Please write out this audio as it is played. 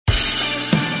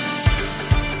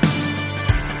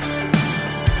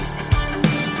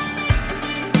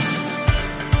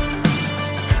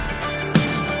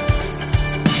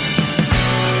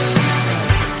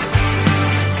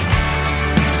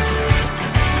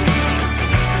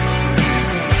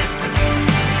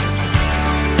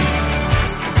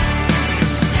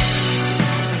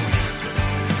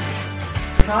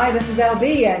Hi, this is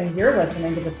LB, and you're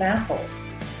listening to The Sassholes.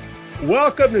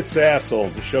 Welcome to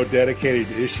Sassholes, a show dedicated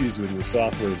to issues within the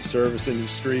software as a service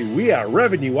industry. We are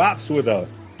revenue ops with a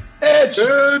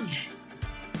edge.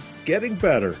 Getting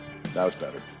better. That was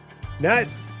better.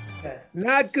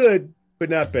 Not good, but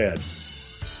not bad.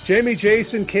 Jamie,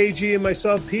 Jason, KG, and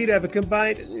myself, Pete, have a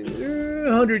combined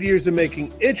 100 years of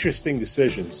making interesting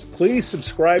decisions. Please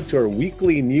subscribe to our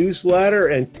weekly newsletter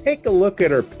and take a look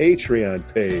at our Patreon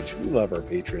page. We love our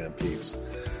Patreon peeps.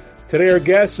 Today, our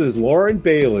guest is Lauren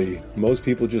Bailey. Most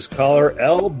people just call her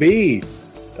LB.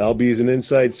 LB is an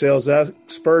inside sales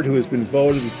expert who has been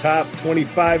voted the top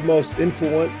 25 most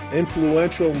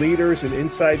influential leaders in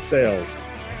inside sales.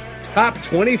 Top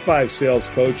 25 sales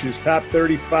coaches, top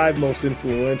 35 most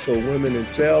influential women in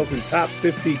sales, and top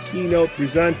 50 keynote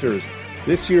presenters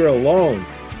this year alone.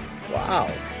 Wow.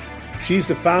 She's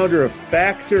the founder of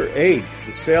Factor 8,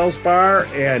 the sales bar,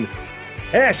 and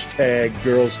hashtag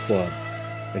Girls Club.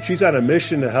 And she's on a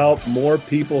mission to help more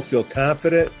people feel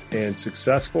confident and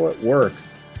successful at work.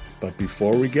 But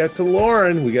before we get to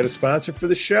Lauren, we got a sponsor for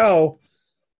the show.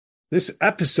 This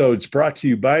episode's brought to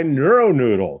you by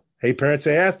NeuroNoodle. Hey, parents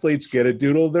and athletes, get a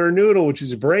doodle of their noodle, which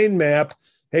is a brain map.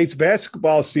 Hey, it's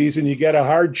basketball season. You get a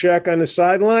hard check on the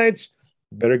sidelines.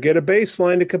 Better get a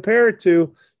baseline to compare it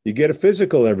to. You get a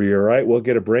physical every year, right? We'll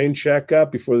get a brain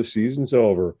checkup before the season's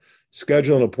over.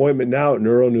 Schedule an appointment now at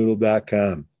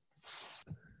neuronoodle.com.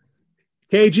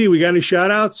 KG, we got any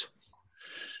shout-outs?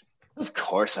 Of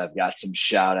course, I've got some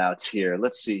shout outs here.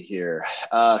 Let's see here.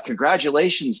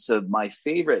 Congratulations to my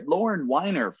favorite Lauren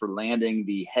Weiner for landing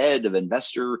the head of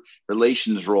investor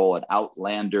relations role at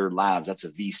Outlander Labs. That's a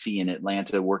VC in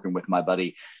Atlanta, working with my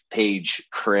buddy Paige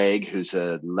Craig, who's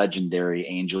a legendary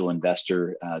angel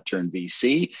investor turned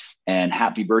VC. And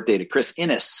happy birthday to Chris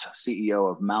Innes,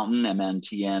 CEO of Mountain,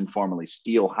 MNTN, formerly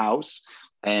Steelhouse.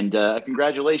 And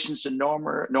congratulations to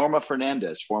Norma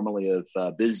Fernandez, formerly of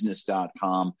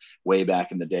Business.com, way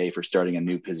back in the day, for starting a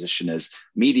new position as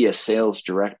media sales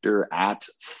director at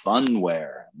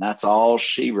Phunware. And that's all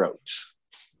she wrote.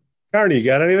 Carney, you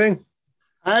got anything?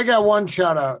 I got one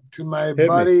shout out to my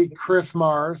buddy Chris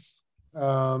Mars.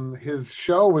 His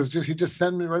show was he just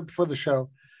sent me right before the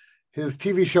show. His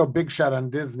TV show Big Shot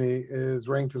on Disney is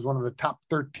ranked as one of the top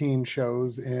 13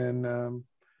 shows in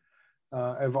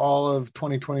of all of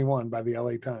 2021 by the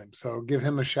LA Times. So give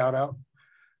him a shout out.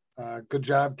 Good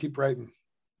job. Keep writing.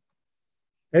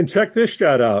 And check this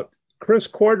shout out. Chris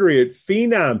Cordery at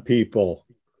Phenom People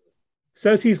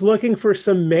says he's looking for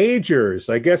some majors.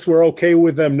 I guess we're okay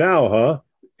with them now, huh?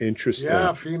 Interesting. Yeah,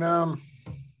 Phenom.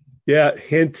 Yeah,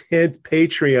 hint,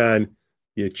 Patreon,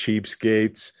 you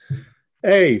cheapskates.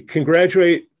 Hey,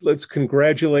 let's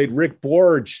congratulate Rick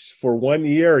Borge for 1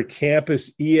 year at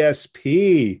Campus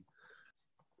ESP.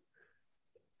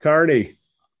 Carney.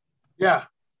 Yeah.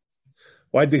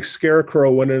 Why'd the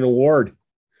Scarecrow win an award?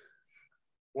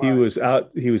 Why?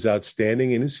 He was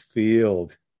outstanding in his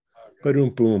field. Ba-doom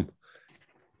boom.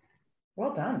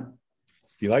 Well done.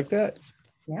 You like that?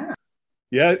 Yeah.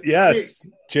 Yeah, yes.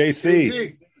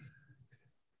 JC.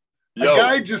 A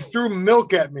guy just threw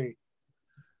milk at me.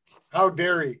 How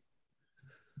dare he?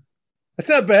 That's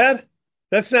not bad.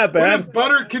 When is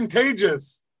butter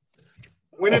contagious?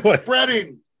 When it's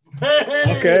spreading.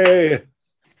 Hey. Okay.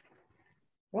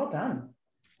 Well done.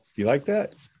 You like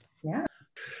that? Yeah.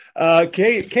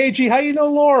 KG, how you know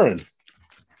Lauren?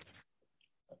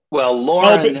 Well,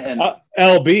 Lauren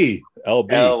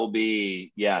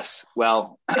LB, yes.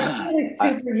 Well, it's a really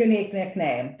super unique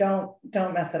nickname.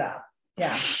 Don't mess it up.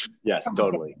 Yeah. Yes,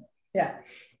 totally. Yeah.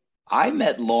 I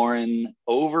met Lauren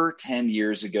over 10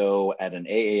 years ago at an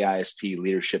AAISP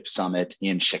Leadership Summit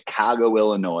in Chicago,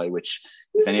 Illinois, which,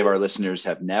 if any of our listeners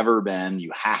have never been,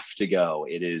 you have to go.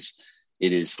 It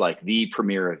is like the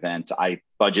premier event. I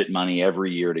budget money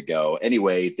every year to go.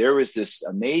 Anyway, there was this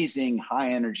amazing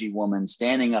high energy woman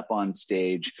standing up on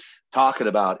stage talking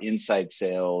about inside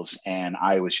sales. And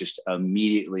I was just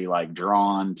immediately like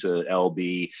drawn to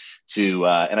LB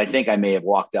and I think I may have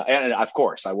walked up, and of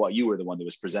course you were the one that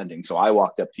was presenting. So I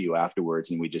walked up to you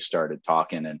afterwards and we just started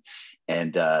talking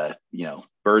and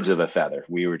birds of a feather.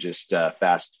 We were just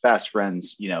fast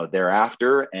friends,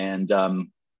 thereafter. And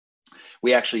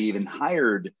we actually even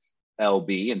hired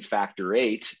LB and Factor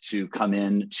 8 to come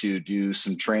in to do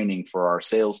some training for our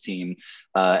sales team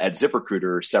at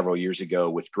ZipRecruiter several years ago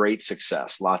with great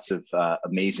success. Lots of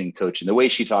amazing coaching. The way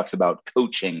she talks about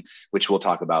coaching, which we'll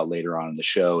talk about later on in the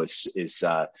show, is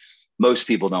most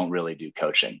people don't really do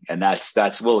coaching, and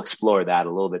that's we'll explore that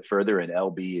a little bit further. And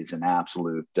LB is an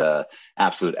absolute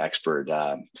expert.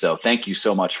 So thank you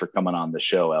so much for coming on the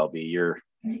show, LB.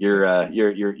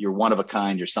 You're one of a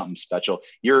kind. You're something special.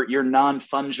 You're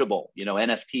non-fungible.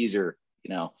 NFTs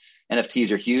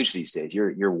are huge these days.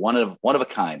 You're one of a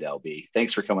kind, LB.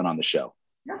 Thanks for coming on the show.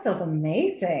 That feels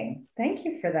amazing. Thank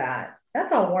you for that.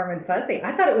 That's all warm and fuzzy.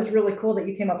 I thought it was really cool that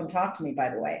you came up and talked to me, by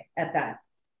the way, at that,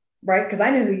 right? Because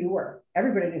I knew who you were.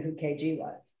 Everybody knew who KG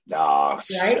was. Oh,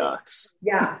 right? Shucks.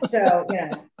 Yeah. So,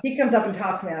 he comes up and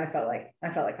talks to me and I felt like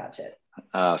hot shit.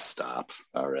 Stop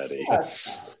already.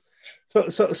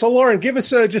 So Lauren, give us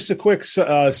just a quick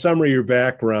summary of your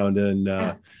background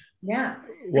and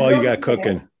while you got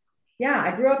cooking. Yeah,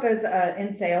 I grew up as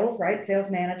in sales, right?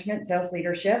 Sales management, sales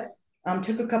leadership.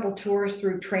 Took a couple tours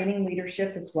through training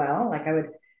leadership as well. Like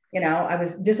I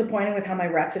was disappointed with how my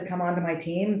reps had come onto my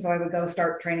team. So I would go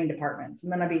start training departments.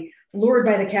 And then I'd be lured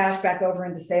by the cash back over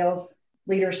into sales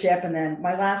leadership. And then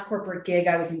my last corporate gig,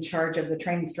 I was in charge of the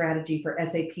training strategy for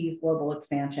SAP's global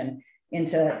expansion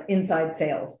into inside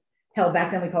sales. Hell,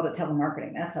 back then we called it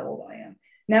telemarketing. That's how old I am.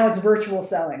 Now it's virtual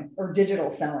selling or digital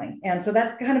selling. And so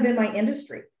that's kind of been my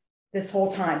industry this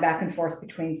whole time, back and forth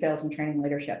between sales and training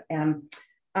leadership. And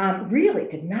really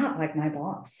did not like my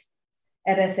boss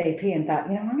at SAP and thought,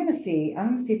 I'm going to see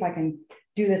if I can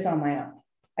do this on my own.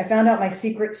 I found out my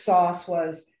secret sauce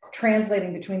was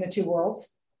translating between the two worlds,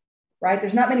 right?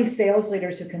 There's not many sales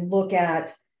leaders who can look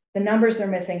at the numbers they're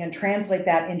missing and translate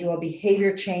that into a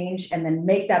behavior change and then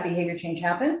make that behavior change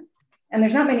happen. And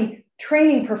there's not many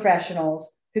training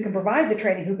professionals who can provide the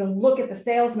training, who can look at the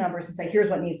sales numbers and say, here's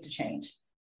what needs to change.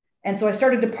 And so I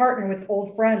started to partner with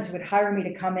old friends who would hire me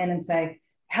to come in and say,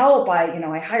 help. I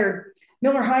hired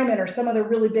Miller Hyman or some other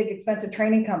really big, expensive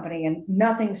training company and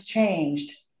nothing's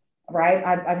changed, right?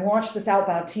 I've launched this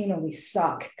outbound team and we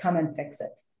suck. Come and fix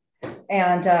it.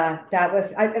 And that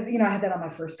was, I had that on my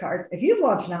first card. If you've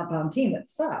launched an outbound team that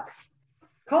sucks,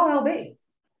 call LB.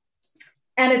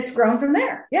 And it's grown from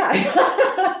there.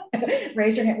 Yeah.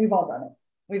 Raise your hand. We've all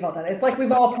done it. It's like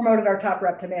we've all promoted our top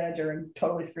rep to manager and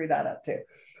totally screwed that up too.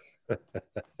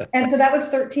 And so that was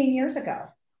 13 years ago.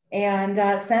 And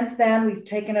since then, we've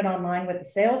taken it online with the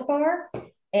Sales Bar.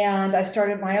 And I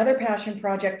started my other passion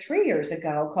project 3 years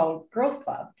ago called Girls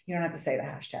Club. You don't have to say the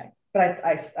hashtag, but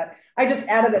I just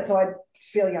added it so I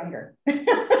feel younger.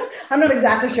 I'm not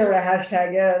exactly sure what a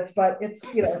hashtag is, but it's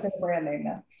it's a brand name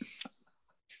now.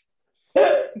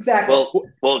 Exactly. Well,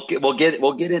 we'll get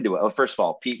into it. Well, first of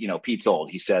all, Pete's old.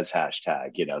 He says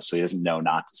hashtag, so he doesn't know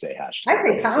not to say hashtag.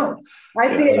 I say pound.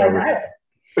 I see it like that.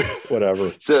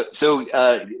 Whatever. So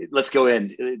let's go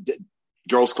in.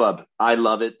 Girls Club. I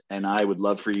love it. And I would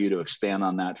love for you to expand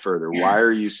on that further.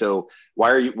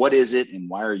 What is it? And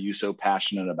why are you so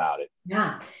passionate about it?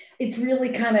 Yeah, it's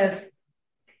really kind of,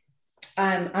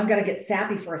 I'm going to get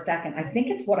sappy for a second. I think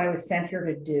it's what I was sent here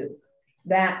to do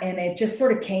and it just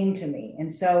sort of came to me.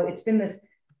 And so it's been this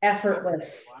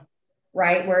effortless,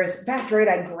 right? Whereas Factor 8,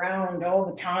 I ground all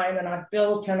the time and I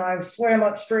built and I swam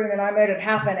upstream and I made it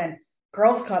happen. And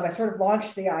Girls Club, I sort of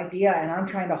launched the idea and I'm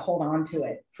trying to hold on to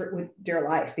it with dear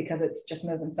life because it's just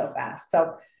moving so fast.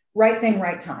 So right thing,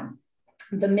 right time.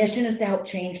 The mission is to help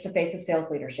change the face of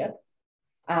sales leadership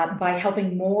by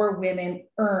helping more women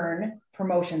earn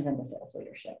promotions into sales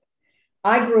leadership.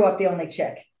 I grew up the only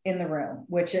chick in the room,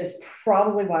 which is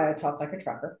probably why I talk like a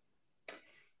trucker.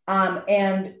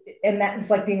 And that's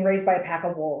like being raised by a pack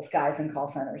of wolves, guys in call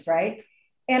centers, right?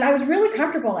 And I was really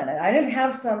comfortable in it. I didn't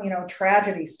have some,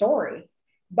 tragedy story,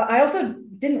 but I also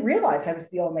didn't realize I was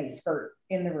the only skirt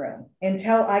in the room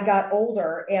until I got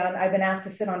older. And I've been asked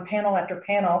to sit on panel after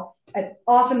panel at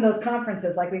often those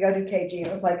conferences, like we go to KG.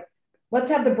 It was like, let's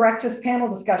have the breakfast panel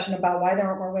discussion about why there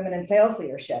aren't more women in sales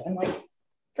leadership. And like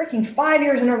freaking 5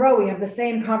 years in a row, we have the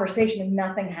same conversation and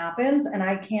nothing happens. And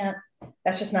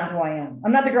that's just not who I am.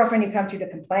 I'm not the girlfriend you come to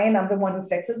complain. I'm the one who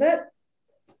fixes it.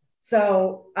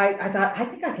 So I thought, I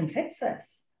think I can fix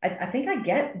this. I think I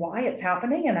get why it's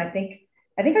happening. And I think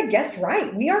I guessed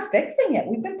right. We are fixing it.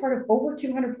 We've been part of over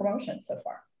 200 promotions so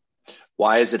far.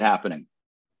 Why is it happening?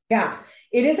 Yeah,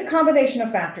 it is a combination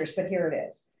of factors, but here it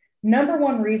is. Number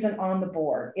one reason on the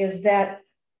board is that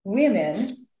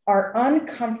women are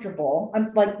uncomfortable.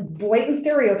 I'm like blatant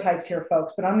stereotypes here,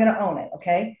 folks, but I'm going to own it.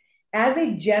 Okay. As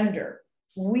a gender,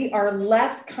 we are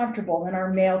less comfortable than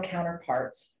our male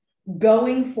counterparts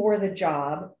going for the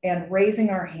job and raising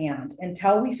our hand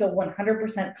until we feel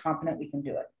 100% confident we can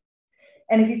do it.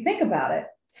 And if you think about it,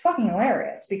 it's fucking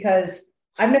hilarious because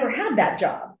I've never had that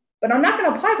job, but I'm not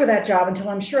going to apply for that job until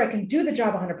I'm sure I can do the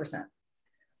job 100%.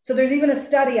 So there's even a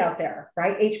study out there,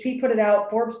 right? HP put it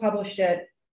out, Forbes published it,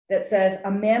 that says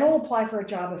a man will apply for a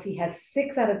job if he has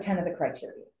 6 out of 10 of the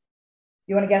criteria.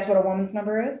 You want to guess what a woman's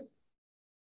number is?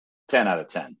 10 out of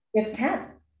 10. It's 10.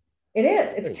 It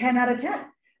is. It's 10 out of 10.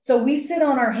 So we sit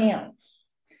on our hands.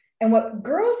 And what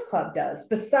Girls Club does,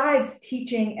 besides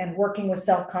teaching and working with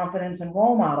self-confidence and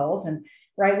role models, and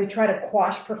right, we try to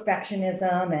quash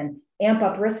perfectionism and amp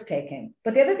up risk-taking.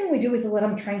 But the other thing we do is to let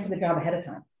them train for the job ahead of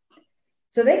time.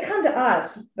 So they come to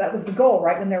us, that was the goal,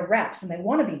 right, when they're reps and they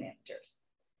want to be managers.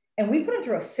 And we put them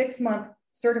through a 6-month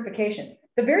certification.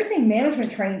 The very same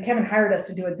management training Kevin hired us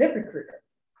to do at ZipRecruiter.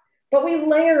 But we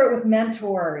layer it with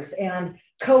mentors and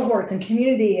cohorts and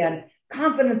community and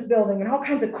confidence building and all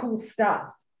kinds of cool stuff,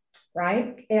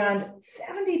 right? And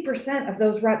 70% of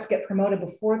those reps get promoted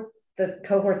before the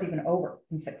cohort's even over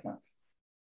in 6 months.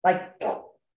 Like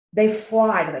they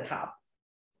fly to the top.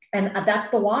 And that's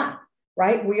the why,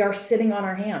 right? We are sitting on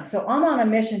our hands. So I'm on a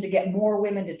mission to get more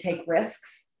women to take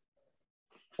risks.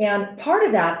 And part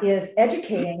of that is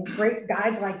educating great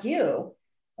guys like you,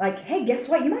 like, hey, guess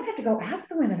what? You might have to go ask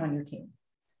the women on your team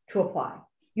to apply.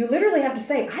 You literally have to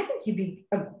say, I think you'd be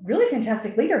a really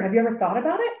fantastic leader. Have you ever thought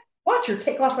about it? Watch her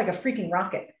take off like a freaking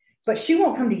rocket, but she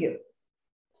won't come to you.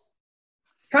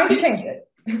 Trying to change it,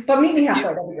 but meet me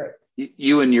halfway. That'd be great.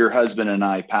 You and your husband and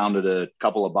I pounded a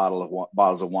couple of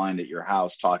bottles of wine at your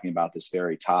house talking about this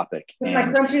very topic. With my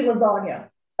crunchy lasagna.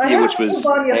 Which was,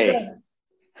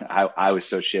 I was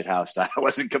so shithoused. I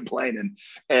wasn't complaining.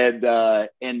 But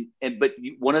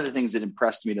one of the things that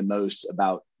impressed me the most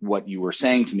about what you were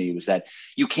saying to me was that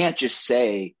you can't just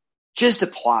say, just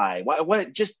apply.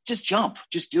 Just jump,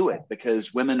 just do it,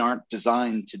 because women aren't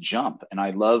designed to jump. And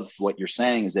I love what you're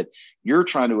saying is that you're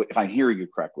trying to, if I hear you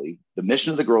correctly, the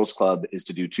mission of the Girls Club is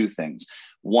to do 2 things.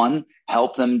 1,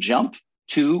 help them jump.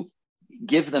 2,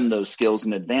 give them those skills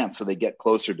in advance so they get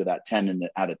closer to that 10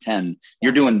 out of 10.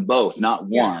 You're doing both, not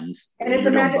one. And it's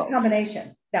a magic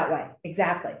combination that way.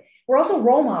 Exactly. We're also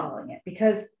role modeling it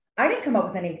because I didn't come up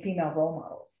with any female role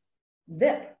models.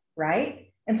 Zip, right?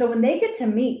 And so when they get to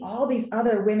meet all these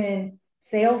other women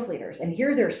sales leaders and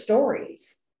hear their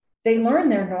stories, they learn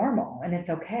they're normal and it's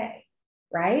okay,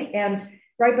 right?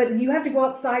 But you have to go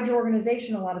outside your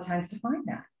organization a lot of times to find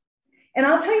that. And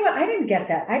I'll tell you what, I didn't get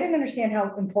that. I didn't understand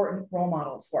how important role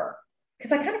models were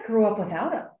because I kind of grew up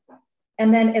without them.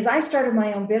 And then as I started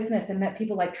my own business and met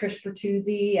people like Trish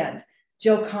Bertuzzi and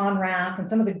Jill Conrath and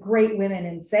some of the great women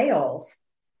in sales,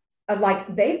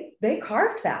 like they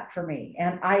carved that for me.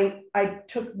 And I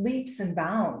took leaps and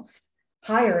bounds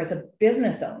higher as a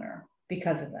business owner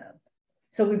because of them.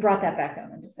 So we brought that back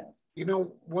down into sales. You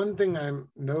know, one thing I'm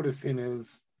noticing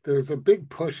is there's a big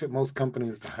push at most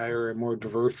companies to hire a more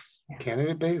diverse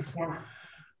candidate base. Yeah.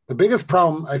 The biggest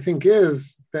problem, I think,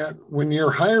 is that when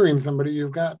you're hiring somebody,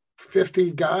 you've got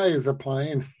 50 guys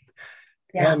applying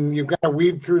and you've got to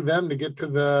weed through them to get to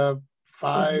the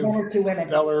 5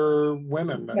 stellar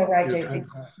women. You're right, JP.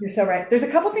 You're so right. There's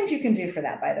a couple things you can do for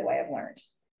that, by the way, I've learned.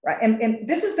 Right. And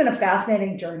this has been a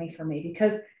fascinating journey for me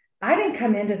because I didn't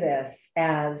come into this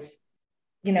as,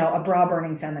 you know, a bra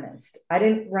burning feminist. I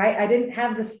didn't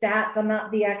have the stats. I'm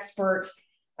not the expert.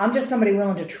 I'm just somebody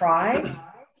willing to try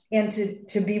and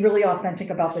to be really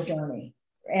authentic about the journey.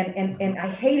 And I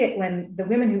hate it when the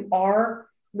women who are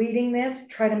leading this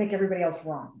try to make everybody else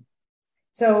wrong.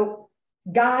 So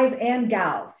guys and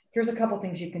gals, here's a couple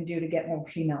things you can do to get more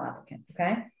female applicants.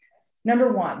 Okay.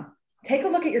 Number 1, take a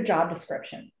look at your job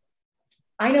description.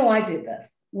 I know I did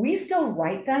this. We still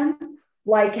write them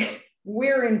like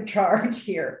we're in charge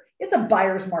here. It's a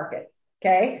buyer's market.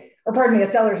 Okay. Or pardon me,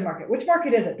 a seller's market. Which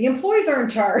market is it? The employees are in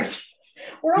charge.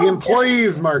 The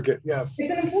employees market. Yes.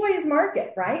 It's an employees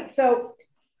market, right? So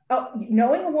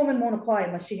knowing a woman won't apply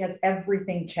unless she has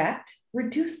everything checked,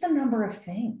 reduce the number of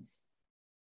things.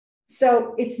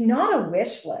 So it's not a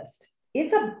wish list.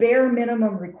 It's a bare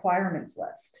minimum requirements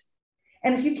list.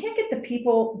 And if you can't get the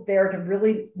people there to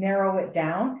really narrow it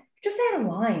down, just add a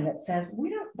line that says,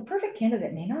 the perfect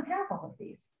candidate may not have all of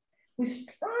these. We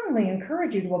strongly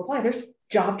encourage you to apply. There's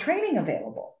job training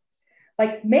available.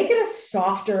 Like make it a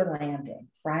softer landing,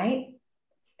 right?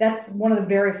 That's one of the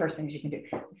very first things you can do.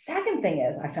 The second thing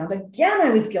is, I found again,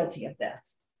 I was guilty of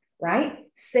this, right?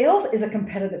 Sales is a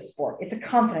competitive sport. It's a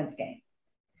confidence game.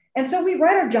 And so we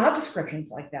write our job descriptions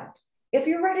like that. If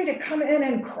you're ready to come in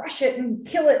and crush it and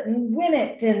kill it and win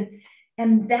it,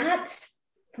 and that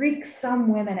freaks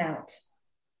some women out.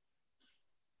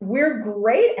 We're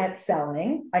great at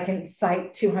selling. I can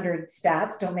cite 200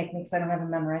 stats, don't make me because I don't have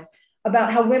them memorized,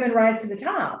 about how women rise to the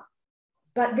top.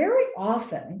 But very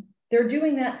often they're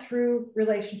doing that through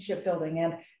relationship building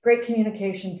and great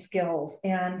communication skills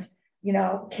and, you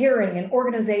know, caring and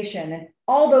organization and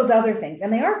all those other things.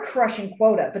 And they are crushing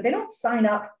quota, but they don't sign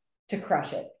up to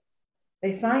crush it.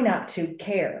 They sign up to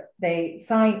care. They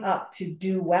sign up to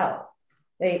do well.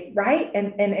 Right?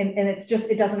 And it's just,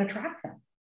 it doesn't attract them.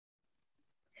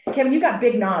 Kevin, you got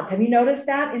big nods. Have you noticed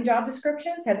that in job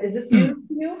descriptions? Is this new to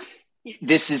you?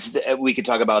 We could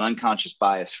talk about unconscious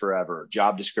bias forever.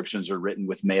 Job descriptions are written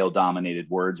with male dominated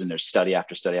words, and there's study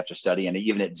after study after study. And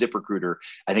even at ZipRecruiter,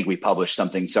 I think we published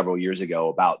something several years ago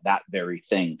about that very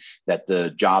thing, that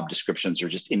the job descriptions are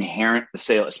just inherent,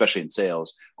 especially in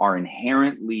sales, are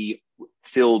inherently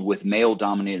filled with male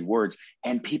dominated words,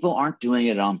 and people aren't doing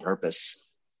it on purpose.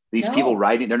 These people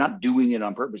writing, they're not doing it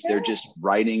on purpose. They're just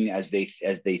writing as they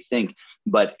think,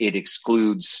 but it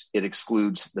excludes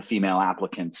the female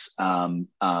applicants,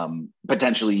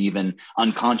 potentially even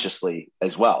unconsciously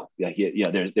as well.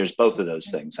 There's both of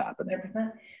those things happening.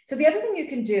 100%. So the other thing you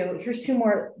can do, here's two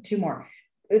more.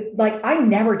 Like, I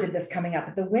never did this coming up,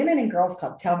 but the Women and Girls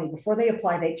Club tell me before they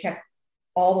apply, they check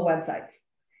all the websites.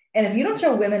 And if you don't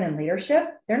show women in leadership,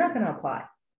 they're not going to apply.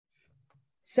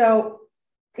 So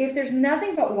if there's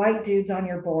nothing but white dudes on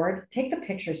your board, take the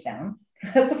pictures down.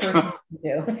 That's the first thing to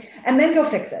do. And then go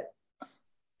fix it.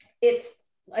 It's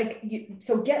like,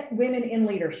 so get women in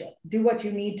leadership. Do what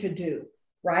you need to do,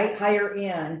 right? Hire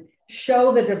in,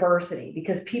 show the diversity,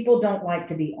 because people don't like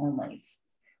to be onlys,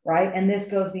 right? And this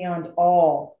goes beyond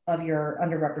all of your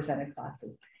underrepresented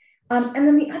classes. And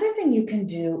then the other thing you can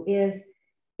do is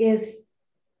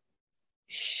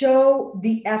show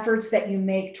the efforts that you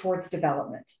make towards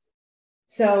development.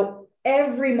 So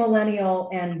every millennial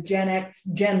and Gen X,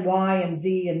 Gen Y and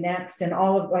Z and next, and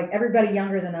all of, like, everybody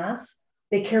younger than us,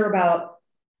 they care about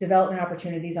development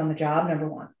opportunities on the job, number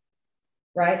one,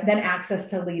 right? Then access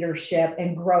to leadership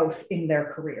and growth in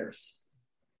their careers.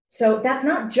 So that's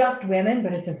not just women,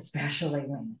 but it's especially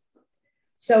women.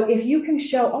 So if you can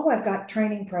show, I've got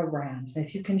training programs.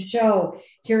 If you can show,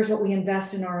 here's what we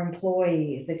invest in our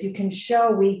employees. If you can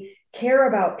show we care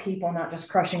about people, not just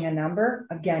crushing a number,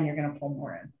 again, you're going to pull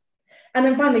more in. And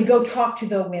then finally, go talk to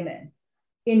the women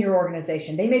in your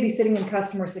organization. They may be sitting in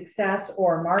customer success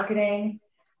or marketing,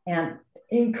 and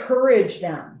encourage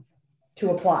them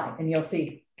to apply, and you'll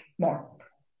see more.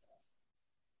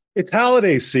 It's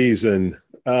holiday season.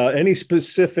 Any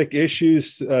specific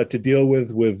issues to deal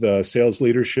with sales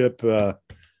leadership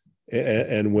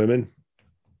and women?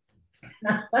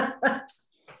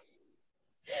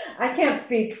 I can't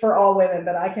speak for all women,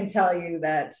 but I can tell you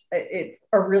that it's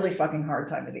a really fucking hard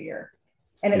time of the year.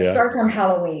 And it starts on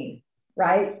Halloween,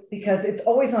 right? Because it's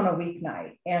always on a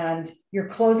weeknight and you're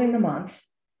closing the month,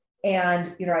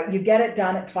 and you get it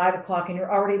done at 5:00 and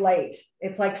you're already late.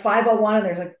 It's like 5:01 and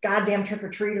there's a goddamn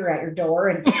trick-or-treater at your door,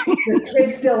 and your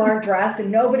kids still aren't dressed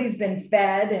and nobody's been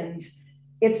fed. And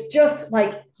it's just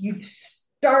like you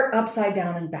start upside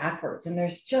down and backwards. And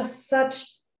there's such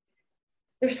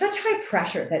high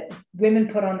pressure that women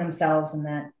put on themselves, and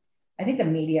that I think the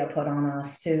media put on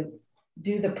us, to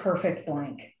do the perfect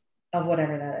blank of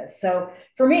whatever that is. So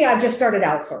for me, I've just started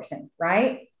outsourcing,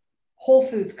 right? Whole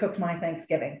Foods cooked my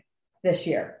Thanksgiving this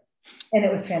year, and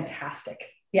it was fantastic.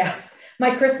 Yes.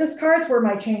 My Christmas cards were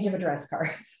my change of address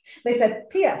cards. They said,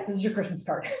 P.S., this is your Christmas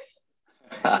card.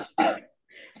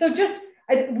 So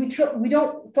we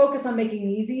don't focus on making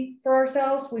it easy for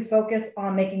ourselves. We focus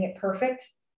on making it perfect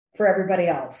for everybody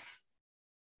else.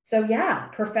 So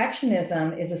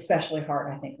perfectionism is especially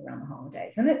hard, I think, around the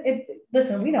holidays. And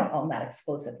listen, we don't own that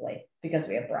exclusively because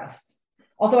we have breasts.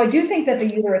 Although I do think that the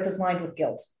uterus is lined with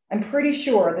guilt. I'm pretty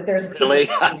sure that there's a really.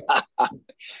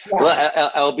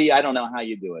 Well, LB, I don't know how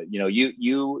you do it.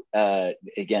 You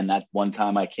again, that one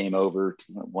time I came over,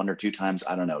 one or two times,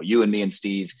 I don't know, you and me and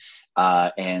Steve,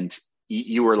 and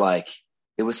you were like,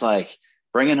 it was like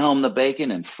bringing home the bacon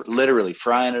and literally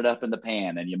frying it up in the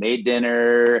pan, and you made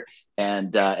dinner,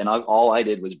 and all I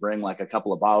did was bring like a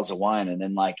couple of bottles of wine, and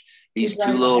then like these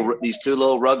two little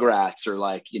rugrats are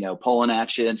like, pulling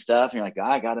at you and stuff. And you're like,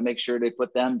 I got to make sure they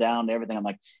put them down and everything. I'm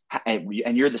like,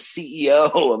 and you're the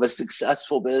CEO of a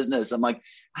successful business. I'm like,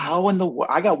 how in the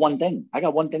world? I got one thing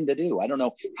to do. I don't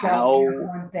know how.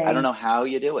 I don't know how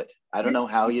you do it. I don't know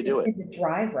how you do it. To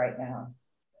drive right now.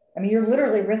 I mean, you're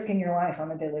literally risking your life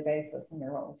on a daily basis, and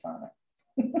you're always on it.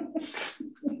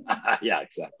 Yeah,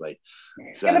 exactly.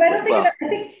 Yeah, but I don't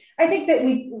think I think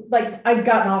that I've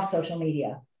gotten off social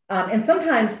media. And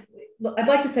sometimes I'd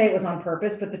like to say it was on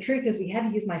purpose, but the truth is we had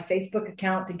to use my Facebook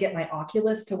account to get my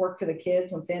Oculus to work for the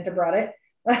kids when Santa brought it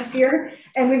last year.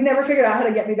 And we've never figured out how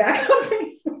to get me back on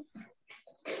Facebook.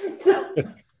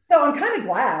 So I'm kind of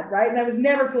glad, right? And I was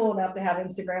never cool enough to have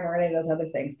Instagram or any of those other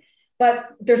things. But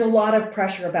there's a lot of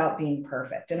pressure about being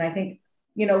perfect. And I think,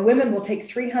 women will take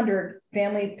 300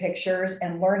 family pictures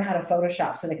and learn how to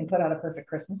Photoshop so they can put out a perfect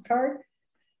Christmas card.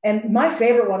 And my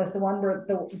favorite one is the one where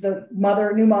the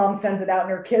new mom sends it out and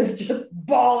her kid's just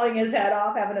bawling his head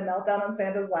off, having a meltdown on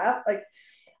Santa's lap. Like,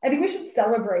 I think we should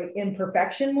celebrate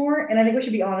imperfection more. And I think we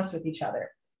should be honest with each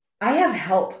other. I have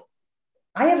help.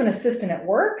 I have an assistant at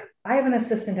work. I have an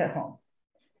assistant at home.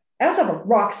 I also have a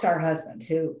rock star husband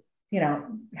who,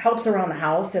 helps around the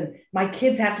house, and my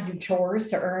kids have to do chores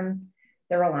to earn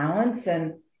their allowance.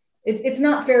 And it's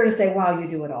not fair to say, wow, you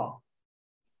do it all.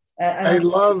 I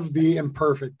love the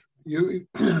imperfect. You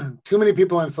too many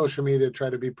people on social media try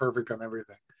to be perfect on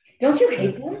everything. Don't you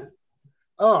hate them?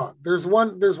 Oh, there's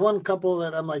one couple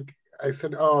that I'm like, I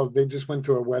said, oh, they just went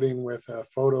to a wedding with a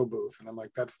photo booth. And I'm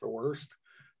like, that's the worst,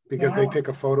 because they take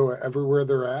a photo everywhere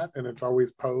they're at, and it's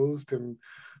always posed and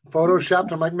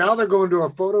photoshopped. I'm like, now they're going to a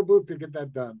photo booth to get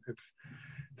that done. It's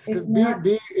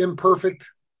be imperfect.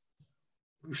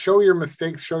 Show your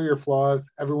mistakes, show your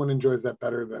flaws. Everyone enjoys that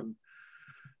better than.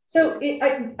 So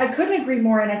I couldn't agree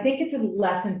more. And I think it's a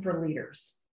lesson for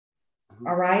leaders.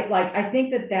 All right. Like, I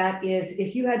think that is,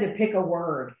 if you had to pick a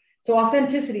word, so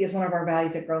authenticity is one of our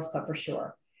values at Girls Club for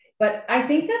sure. But I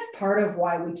think that's part of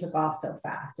why we took off so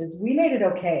fast, is we made it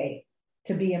okay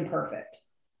to be imperfect.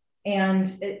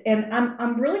 And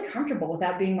I'm really comfortable with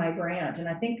that being my brand. And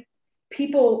I think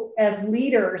people as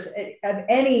leaders of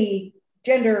any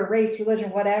gender, race, religion,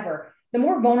 whatever, the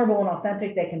more vulnerable and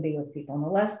authentic they can be with people, and the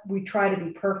less we try to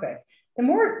be perfect, the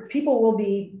more people will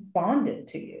be bonded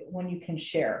to you when you can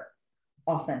share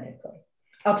authentically.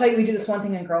 I'll tell you, we do this one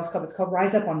thing in Girls Club. It's called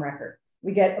Rise Up on Record.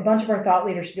 We get a bunch of our thought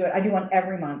leaders to do it. I do one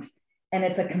every month, and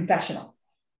it's a confessional.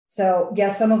 So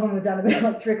yes, some of them have done it at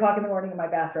like 3:00 in the morning in my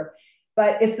bathroom,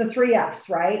 but it's the 3 F's,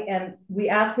 right? And we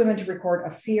ask women to record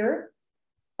a fear,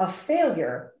 a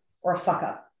failure, or a fuck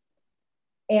up.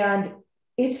 And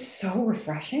it's so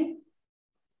refreshing.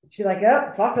 She's like,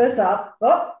 oh, fuck this up.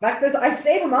 Oh, fuck this. I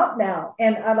save them up now.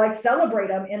 And I like celebrate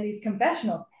them in these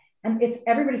confessionals. And it's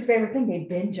everybody's favorite thing. They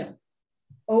binge them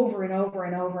over and over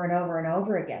and over and over and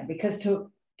over again. Because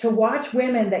to watch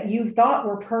women that you thought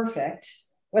were perfect,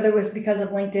 whether it was because of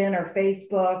LinkedIn or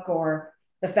Facebook or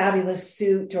the fabulous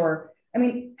suit, or, I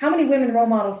mean, how many women role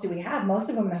models do we have? Most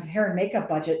of them have hair and makeup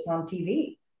budgets on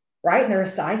TV, right? And they're a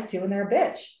size 2 and they're a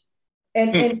bitch.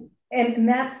 And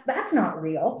that's not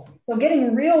real. So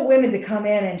getting real women to come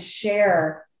in and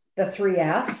share the 3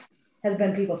 F's has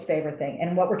been people's favorite thing.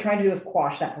 And what we're trying to do is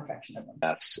quash that perfectionism.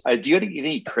 F's. Do you get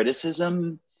any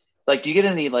criticism? Like, do you get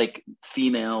any like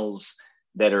females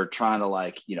that are trying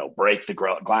to break the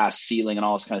glass ceiling and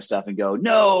all this kind of stuff and go,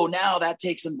 no, now that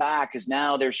takes them back because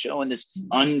now they're showing this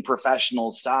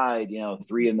unprofessional side,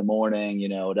 3 a.m,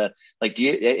 do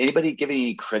you, anybody give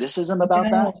any criticism about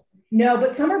that? No,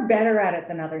 but some are better at it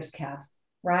than others, Kev,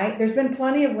 right? There's been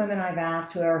plenty of women I've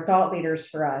asked who are thought leaders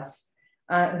for us,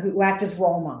 who act as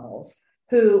role models,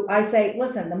 who I say,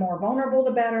 listen, the more vulnerable,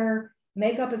 the better.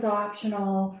 Makeup is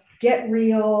optional. Get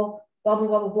real, blah, blah,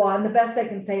 blah, blah, blah. And the best they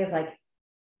can say is like,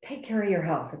 take care of your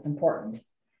health. It's important.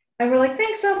 And we're like,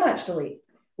 thanks so much, delete,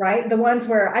 right? The ones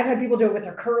where I've had people do it with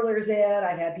their curlers in,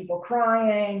 I've had people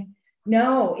crying.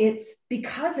 No, it's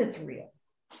because it's real.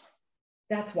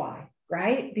 That's why.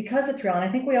 Right? Because it's real. And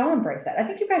I think we all embrace that. I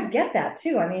think you guys get that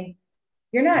too. I mean,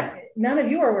 none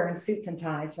of you are wearing suits and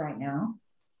ties right now.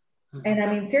 And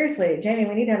I mean, seriously, Jamie,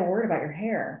 we need to have a word about your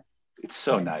hair. It's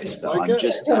so nice though. I'm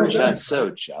just so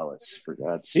jealous, for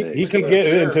God's sake. He can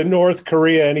get into North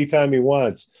Korea anytime he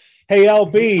wants. Hey,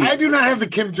 LB. I do not have the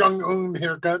Kim Jong-un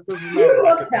haircut. This is you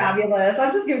look fabulous.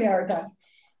 I'm just giving you a hard time.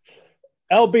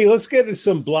 LB, let's get into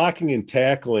some blocking and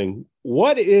tackling.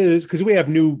 What is, because we have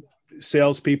new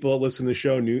salespeople that listen to the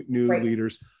show, new right.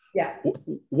 leaders. Yeah.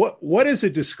 What is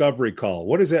a discovery call?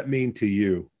 What does that mean to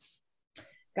you?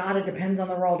 God, it depends on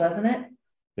the role, doesn't it?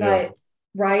 Yeah. But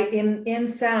right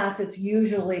in SaaS, it's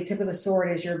usually tip of the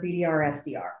sword is your BDR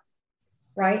SDR,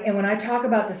 right? And when I talk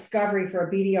about discovery for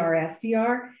a BDR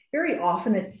SDR, very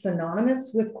often it's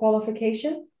synonymous with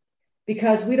qualification,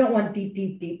 because we don't want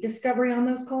deep discovery on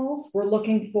those calls. We're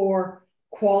looking for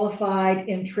qualified,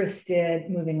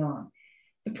 interested, moving on.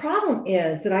 The problem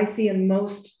is that I see in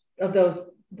most of those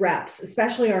reps,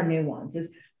 especially our new ones,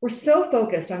 is we're so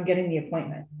focused on getting the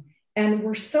appointment, and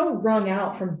we're so wrung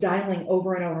out from dialing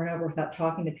over and over and over without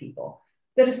talking to people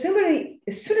that as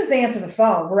soon as they answer the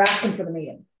phone, we're asking for the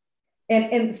meeting.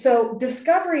 And so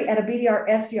discovery at a BDR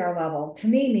SDR level to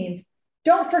me means,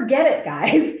 don't forget it,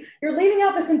 guys. You're leaving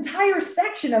out this entire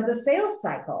section of the sales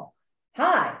cycle.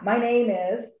 Hi, my name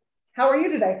is, how are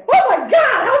you today? Oh my God,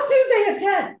 how's Tuesday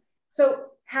at 10? So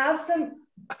have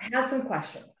some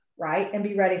questions, right? And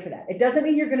be ready for that. It doesn't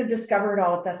mean you're going to discover it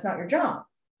all if that's not your job.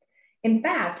 In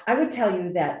fact, I would tell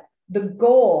you that the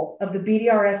goal of the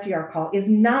BDR SDR call is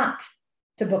not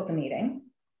to book the meeting.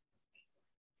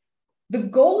 The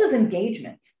goal is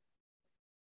engagement.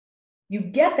 You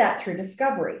get that through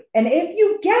discovery. And if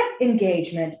you get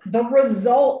engagement, the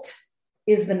result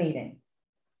is the meeting.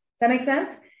 That makes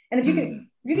sense? And if you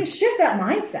can shift that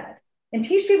mindset and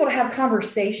teach people to have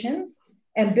conversations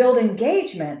and build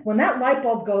engagement, when that light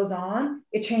bulb goes on,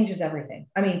 it changes everything.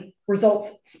 I mean,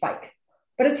 results spike.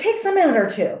 But it takes a minute or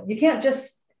two. You can't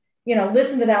just,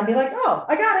 listen to that and be like, oh,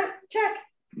 I got it, check.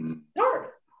 It's hard.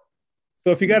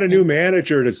 So if you got a new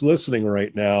manager that's listening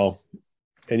right now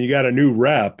and you got a new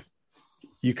rep,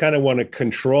 you kind of want to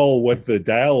control what the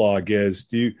dialogue is.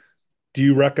 Do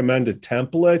you recommend a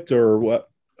template, or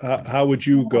what? How would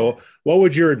you go? What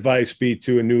would your advice be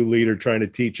to a new leader trying to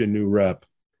teach a new rep,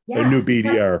 a new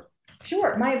BDR?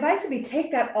 Sure. My advice would be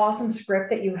take that awesome script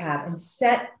that you have and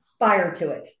set fire to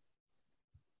it.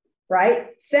 Right?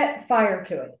 Set fire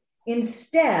to it.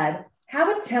 Instead, have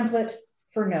a template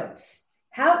for notes.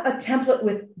 Have a template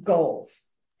with goals.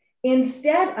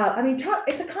 Instead of,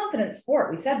 it's a confidence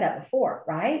sport. We said that before,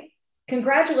 right?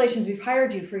 Congratulations, we've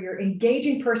hired you for your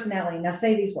engaging personality. Now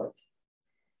say these words.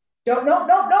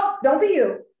 Don't be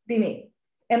you, be me.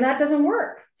 And that doesn't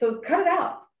work. So cut it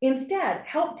out. Instead,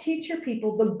 help teach your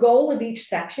people the goal of each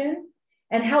section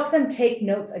and help them take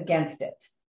notes against it.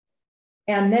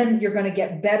 And then you're going to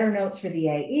get better notes for the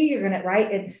AE. You're going to,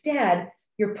 right? Instead,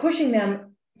 you're pushing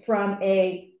them from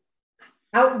a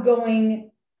outgoing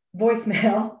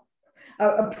voicemail,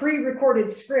 a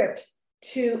pre-recorded script,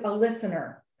 to a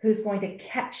listener who's going to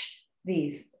catch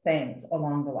these things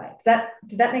along the way.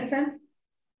 Did that make sense?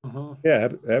 Uh-huh. Yeah,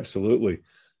 absolutely.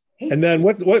 And then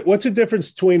what's the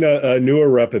difference between a newer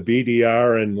rep, a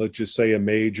BDR, and let's just say a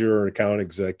major account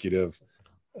executive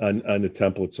on the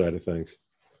template side of things?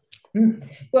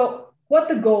 Well, what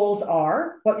the goals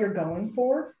are, what you're going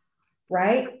for,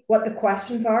 right? What the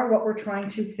questions are, what we're trying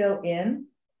to fill in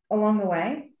along the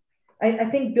way. I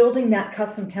think building that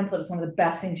custom template is one of the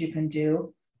best things you can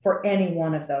do for any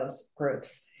one of those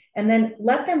groups. And then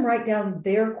let them write down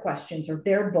their questions or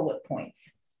their bullet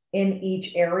points in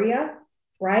each area,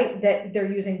 right? That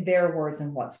they're using their words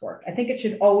and what's worked. I think it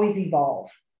should always evolve,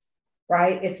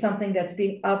 right? It's something that's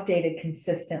being updated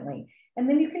consistently. And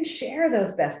then you can share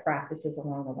those best practices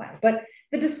along the way. But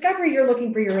the discovery you're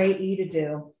looking for your AE to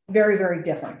do, very, very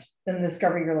different than the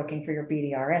discovery you're looking for your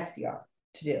BDR, SDR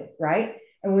to do, right?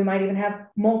 And we might even have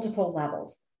multiple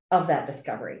levels of that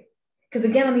discovery. Because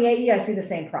again, on the AE, I see the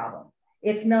same problem.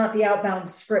 It's not the outbound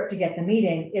script to get the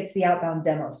meeting, it's the outbound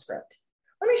demo script.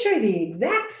 Let me show you the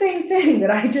exact same thing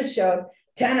that I just showed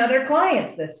 10 other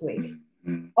clients this week.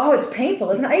 Oh, it's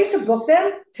painful, isn't it? I used to book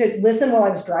them to listen while I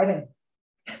was driving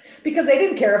because they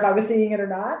didn't care if I was seeing it or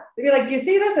not. They'd be like, do you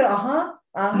see this? Uh-huh.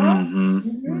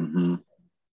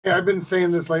 Yeah, I've been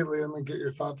saying this lately. Let me get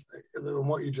your thoughts on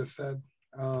what you just said.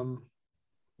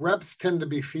 Reps tend to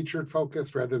be featured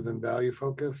focused rather than value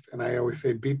focused. And I always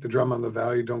say, beat the drum on the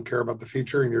value, don't care about the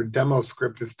feature. And your demo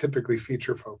script is typically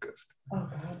feature focused. Oh,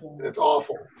 God. And it's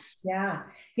awful. Yeah.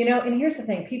 And here's the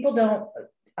thing. People don't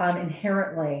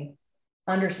inherently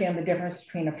understand the difference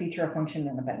between a feature, a function,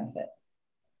 and a benefit,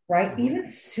 right? Mm-hmm.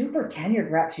 Even super tenured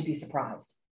reps, you'd be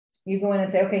surprised. You go in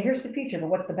and say, okay, here's the feature, but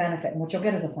what's the benefit? And what you'll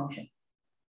get is a function.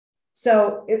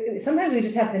 So sometimes we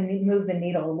just have to move the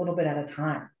needle a little bit at a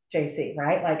time. JC,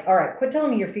 right? Like, all right, quit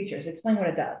telling me your features. Explain what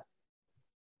it does.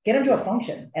 Get them to a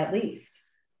function, at least.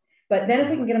 But then if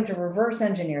we can get them to reverse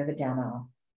engineer the demo,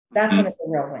 that's when it's a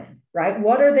real win, right?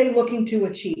 What are they looking to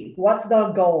achieve? What's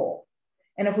the goal?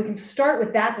 And if we can start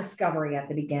with that discovery at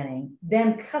the beginning,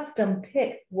 then custom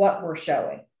pick what we're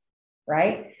showing,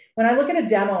 right? When I look at a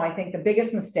demo, I think the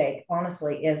biggest mistake,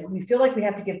 honestly, is we feel like we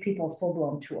have to give people a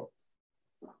full-blown tour.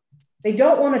 They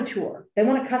don't want a tour. They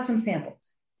want a custom sample.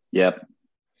 Yep.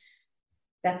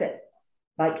 That's it.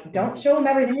 Like, don't show them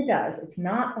everything it does. It's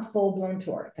not a full-blown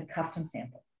tour. It's a custom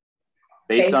sample.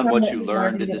 Based on what you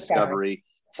learned in discovery,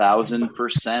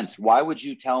 1,000%. Why would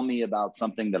you tell me about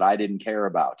something that I didn't care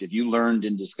about? If you learned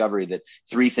in discovery that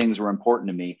 3 things were important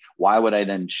to me, why would I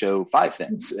then show 5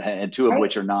 things, and 2 of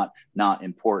which are not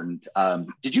important?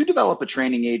 Did you develop a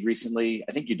training aid recently?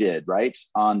 I think you did, right?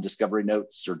 On discovery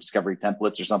notes or discovery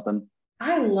templates or something?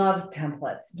 I love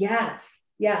templates.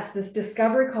 Yes, this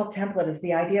discovery called template is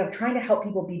the idea of trying to help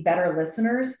people be better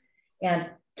listeners and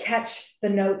catch the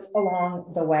notes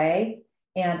along the way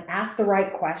and ask the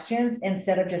right questions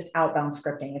instead of just outbound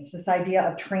scripting. It's this idea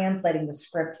of translating the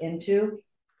script into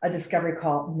a discovery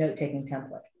call note-taking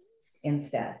template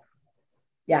instead.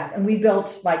 Yes, and we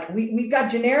built, we've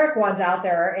got generic ones out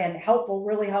there and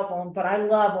really helpful, but I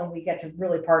love when we get to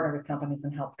really partner with companies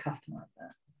and help customize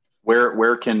that.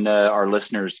 Where can our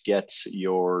listeners get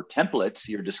your template,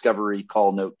 your discovery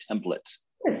call note template?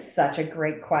 That is such a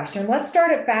great question. Let's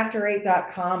start at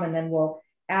factor8.com and then we'll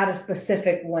add a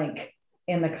specific link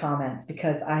in the comments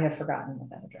because I have forgotten what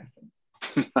that address is.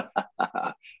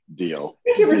 Deal.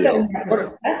 Thank you for saying that.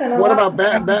 What about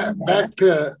back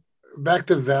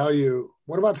to value?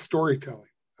 What about storytelling?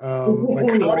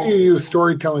 Like, how do you use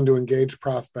storytelling to engage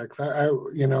prospects?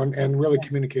 And really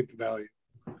communicate the value?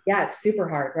 Yeah, it's super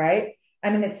hard, right? I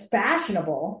mean, it's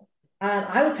fashionable.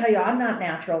 I will tell you, I'm not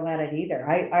natural at it either.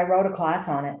 I wrote a class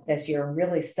on it this year and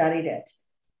really studied it.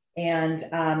 And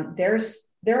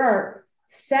there are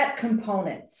set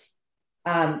components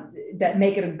that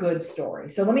make it a good story.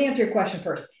 So let me answer your question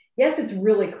first. Yes, it's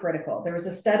really critical. There was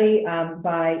a study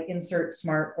by Insert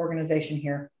Smart organization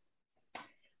here.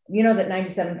 You know that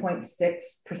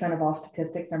 97.6% of all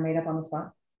statistics are made up on the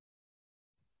spot?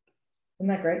 Isn't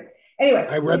that great? Anyway.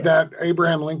 I read that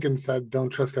Abraham Lincoln said, don't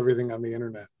trust everything on the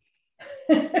internet.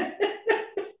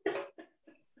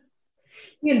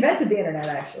 He invented the internet,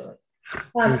 actually.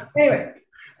 Anyway,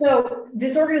 so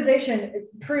this organization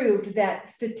proved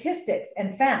that statistics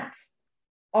and facts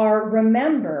are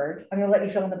remembered. I'm going to let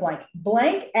you fill in the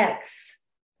blank X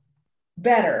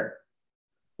better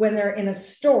when they're in a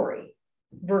story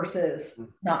versus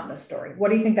not in a story.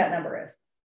 What do you think that number is?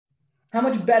 How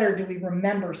much better do we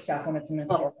remember stuff when it's in a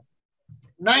story?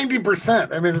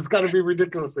 90%. I mean, it's got to be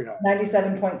ridiculously high.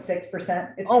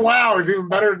 97.6%. Oh, wow. It's even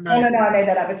better than 90. No, I made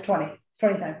that up. It's 20. It's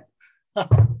 20 times.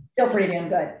 Still pretty damn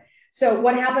good. So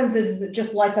what happens is it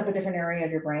just lights up a different area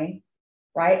of your brain,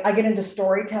 right? I get into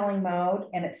storytelling mode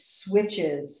and it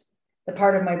switches the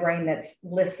part of my brain that's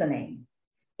listening.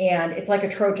 And it's like a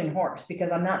Trojan horse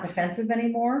because I'm not defensive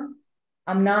anymore.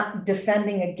 I'm not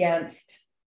defending against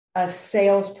a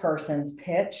salesperson's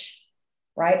pitch,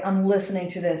 right? I'm listening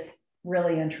to this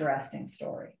really interesting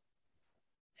story.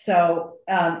 So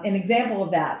an example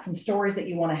of that, some stories that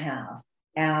you want to have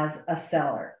as a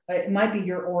seller. It might be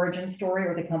your origin story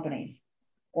or the company's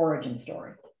origin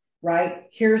story, right?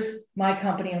 Here's my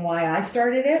company and why I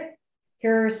started it.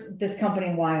 Here's this company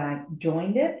and why I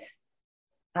joined it.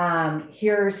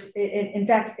 In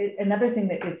fact, another thing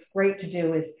that it's great to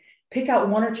do is pick out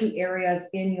one or two areas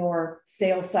in your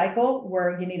sales cycle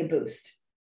where you need a boost.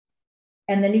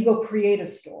 And then you go create a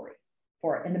story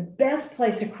for it. And the best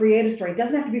place to create a story, it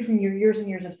doesn't have to be from your years and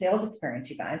years of sales experience,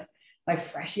 you guys, my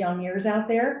fresh young years out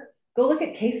there. Go look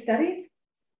at case studies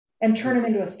and turn them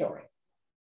into a story.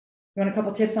 You want a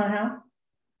couple tips on how?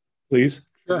 Please.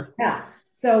 Sure. Yeah.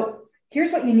 So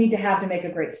here's what you need to have to make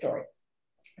a great story.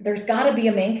 There's got to be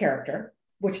a main character,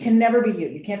 which can never be you.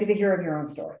 You can't be the hero of your own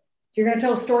story. So you're going to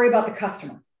tell a story about the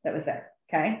customer that was there.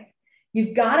 Okay.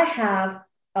 You've got to have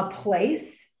a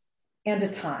place and a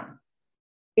time.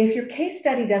 If your case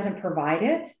study doesn't provide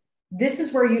it, this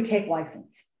is where you take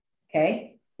license.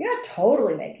 Okay. You're not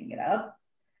totally making it up,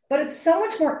 but it's so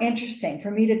much more interesting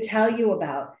for me to tell you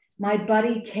about my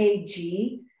buddy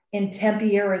KG in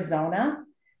Tempe, Arizona,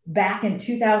 back in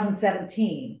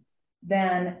 2017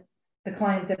 than the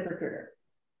client ZipRecruiter,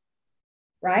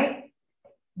 right?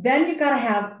 Then you've got to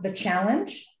have the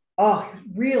challenge. Oh,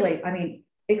 really? I mean,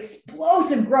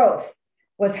 explosive growth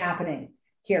was happening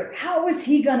here. How was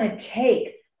he going to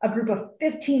take a group of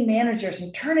 15 managers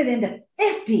and turn it into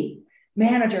 50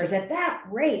 managers at that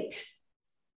rate,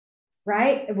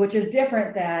 right? Which is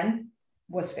different than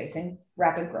was facing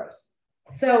rapid growth.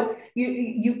 So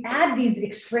you add these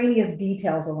extraneous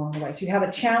details along the way. So you have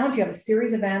a challenge, you have a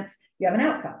series of events, you have an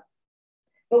outcome.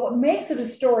 But what makes it a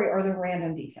story are the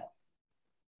random details,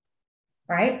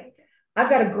 right? I've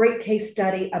got a great case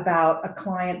study about a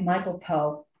client, Michael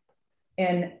Poe,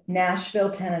 in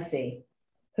Nashville, Tennessee,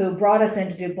 who brought us in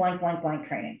to do blank, blank, blank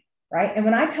training, right? And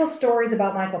when I tell stories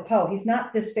about Michael Poe, he's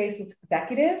not this faceless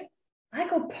executive.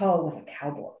 Michael Poe was a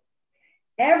cowboy.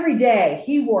 Every day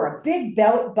he wore a big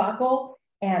belt buckle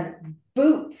and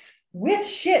boots with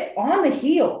shit on the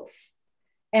heels.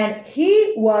 And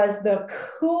he was the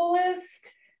coolest,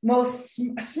 most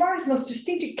smartest, most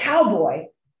strategic cowboy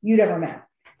you'd ever met.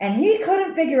 And he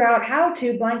couldn't figure out how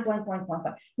to blank, blank, blank, blank,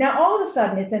 blank. Now, all of a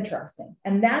sudden, it's interesting.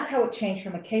 And that's how it changed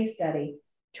from a case study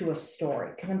to a story.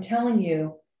 Because I'm telling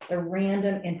you the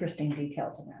random, interesting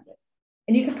details around it.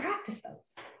 And you can practice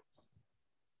those.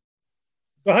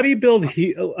 So how do you build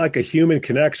like a human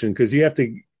connection? Because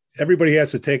everybody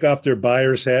has to take off their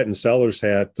buyer's hat and seller's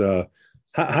hat.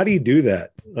 How do you do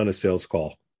that on a sales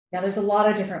call? Now, there's a lot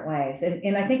of different ways.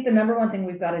 And I think the number one thing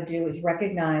we've got to do is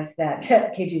recognize that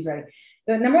KG's ready.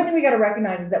 The number one thing we got to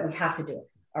recognize is that we have to do it.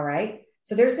 All right.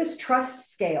 So there's this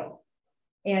trust scale.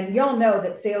 And y'all know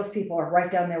that salespeople are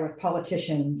right down there with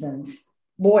politicians and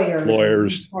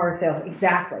lawyers.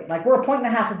 Exactly. Like we're a point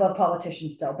and a half above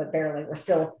politicians still, but barely. We're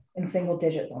still in single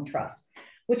digits on trust,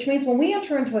 which means when we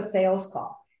enter into a sales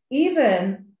call,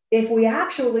 even if we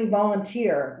actually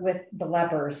volunteer with the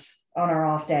lepers on our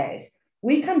off days,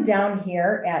 we come down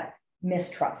here at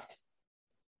mistrust.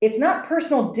 It's not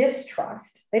personal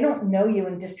distrust. They don't know you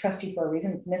and distrust you for a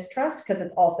reason. It's mistrust because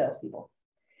it's all salespeople.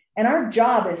 And our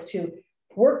job is to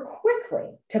work quickly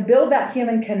to build that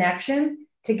human connection,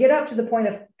 to get up to the point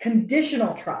of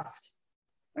conditional trust.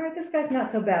 All right, this guy's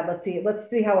not so bad. Let's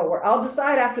see how it works. I'll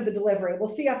decide after the delivery. We'll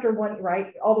see after one,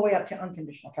 right? All the way up to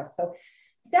unconditional trust. So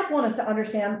step one is to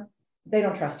understand they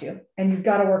don't trust you. And you've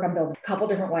got to work on building a couple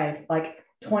different ways, like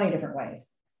 20 different ways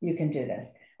you can do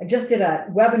this. I just did a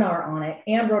webinar on it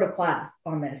and wrote a class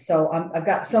on this. So I've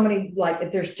got so many,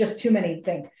 like, there's just too many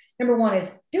things. Number one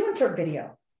is do insert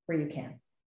video where you can.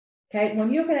 Okay.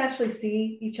 When you can actually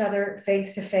see each other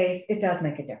face to face, it does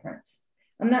make a difference.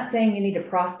 I'm not saying you need to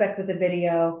prospect with a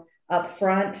video up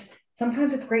front.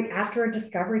 Sometimes it's great after a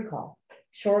discovery call.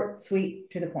 Short, sweet,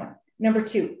 to the point. Number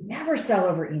two, never sell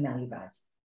over email, you guys.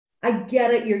 I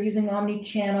get it. You're using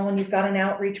omni-channel and you've got an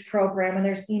outreach program and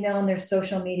there's email and there's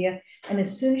social media. And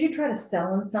as soon as you try to sell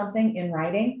them something in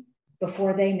writing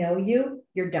before they know you,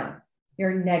 you're done.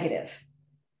 You're negative,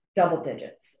 double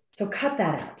digits. So cut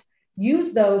that out.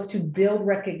 Use those to build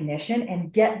recognition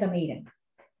and get the meeting,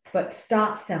 but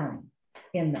stop selling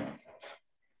in those.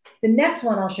 The next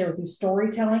one I'll share with you,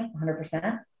 storytelling,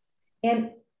 100%.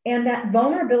 And that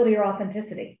vulnerability or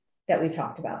authenticity that we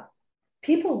talked about.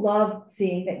 People love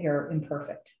seeing that you're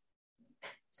imperfect.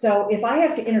 So if I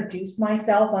have to introduce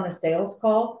myself on a sales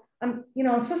call, I'm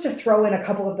supposed to throw in a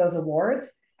couple of those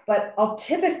awards, but I'll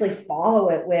typically follow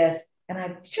it with, and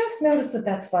I just noticed that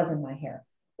that's fuzz in my hair,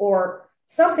 or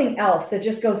something else that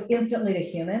just goes instantly to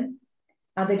human.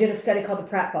 They did a study called the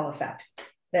Pratfall effect,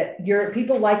 that your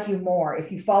people like you more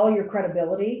if you follow your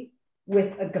credibility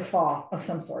with a guffaw of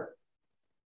some sort.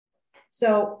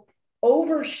 So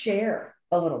overshare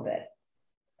a little bit.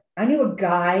 I knew a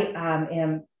guy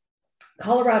in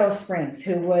Colorado Springs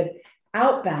who would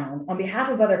outbound on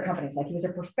behalf of other companies. Like he was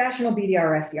a professional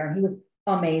BDR, SDR, and he was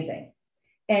amazing.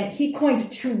 And he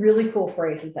coined two really cool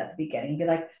phrases at the beginning. He'd be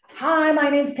like, "Hi, my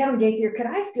name's Kevin Gaither. Could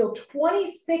I steal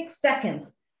 26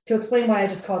 seconds to explain why I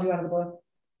just called you out of the blue?"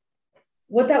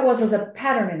 What that was a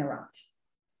pattern interrupt,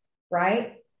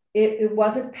 right? It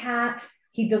wasn't pat.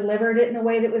 He delivered it in a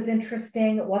way that was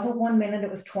interesting. It wasn't 1 minute.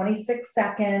 It was 26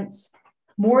 seconds.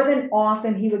 More than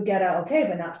often, he would get okay,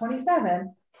 but not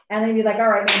 27. And then he'd be like, "All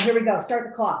right, man, here we go. Start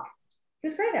the clock." He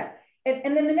was great at it.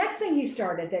 And then the next thing he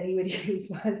started that he would use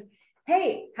was,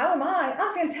 "Hey, how am I?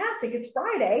 Oh, fantastic. It's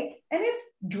Friday, and it's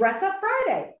Dress Up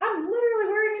Friday. I'm literally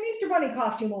wearing an Easter Bunny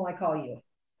costume while I call you."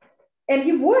 And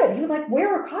he would like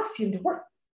wear a costume to work.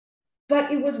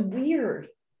 But it was weird.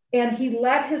 And he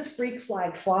let his freak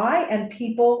flag fly, and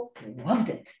people loved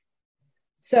it.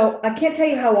 So I can't tell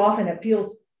you how often it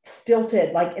feels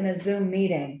stilted, like in a Zoom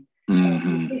meeting.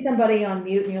 You see somebody on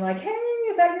mute and you're like, "Hey,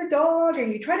 is that your dog?" Or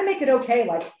you try to make it okay,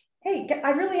 like, "Hey,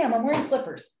 I really am. I'm wearing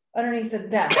slippers underneath the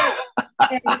desk."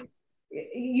 And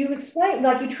you explain,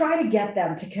 like you try to get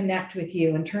them to connect with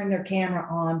you and turn their camera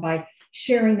on by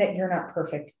sharing that you're not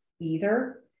perfect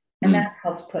either. And that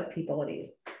helps put people at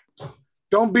ease.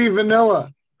 Don't be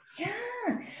vanilla. Yeah.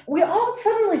 We all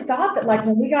suddenly thought that like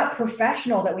when we got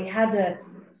professional that we had to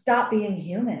stop being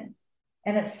human.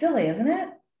 And it's silly, isn't it?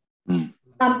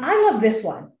 I love this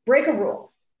one. Break a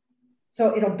rule.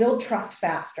 So it'll build trust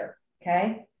faster.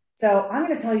 Okay. So I'm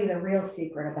going to tell you the real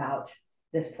secret about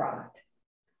this product.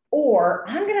 Or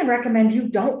I'm going to recommend you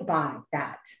don't buy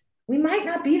that. We might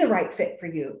not be the right fit for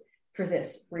you for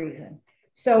this reason.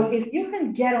 So if you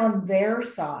can get on their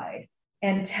side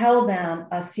and tell them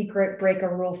a secret, break a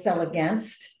rule, sell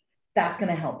against, that's going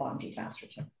to help bond you faster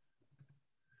too.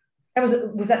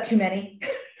 Was that too many?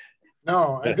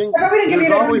 No, I think I'm not going to give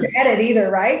you anything to edit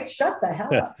either, right? Shut the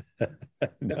hell up.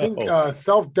 No. I think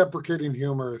self-deprecating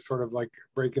humor is sort of like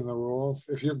breaking the rules.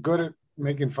 If you're good at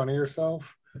making fun of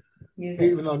yourself,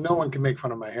 even though no one can make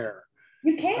fun of my hair.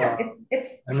 You can.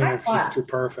 It's just too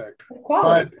perfect. It's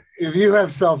quality. But if you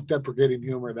have self-deprecating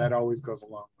humor, that always goes a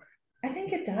long way. I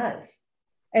think it does.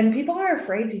 And people are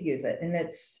afraid to use it. And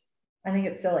I think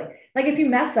it's silly. Like if you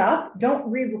mess up,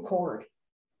 don't re-record.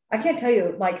 I can't tell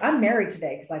you, like I'm married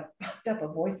today because I fucked up a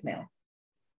voicemail.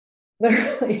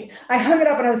 Literally, I hung it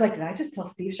up and I was like, did I just tell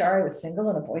Steve Shar I was single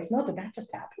in a voicemail? Did that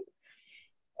just happen?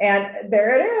 And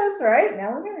there it is, right? Now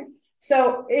we're married.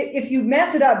 So if you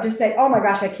mess it up, just say, "Oh my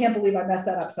gosh, I can't believe I messed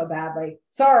that up so badly.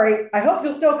 Sorry. I hope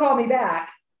you'll still call me back."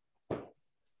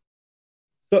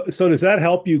 So does that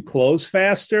help you close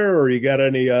faster, or you got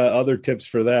any other tips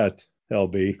for that,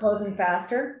 LB? Closing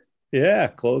faster? Yeah,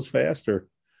 close faster.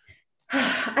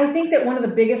 I think that one of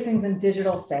the biggest things in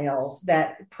digital sales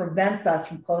that prevents us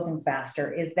from closing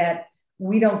faster is that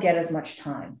we don't get as much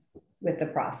time with the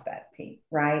prospect, Pete,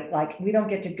 right? Like we don't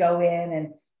get to go in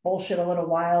and bullshit a little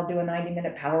while, do a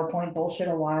 90-minute PowerPoint, bullshit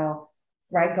a while,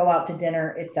 right? Go out to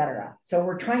dinner, etc. So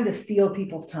we're trying to steal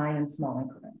people's time in small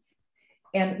increments.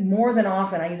 And more than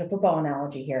often, I use a football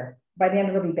analogy here. By the end,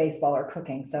 it'll be baseball or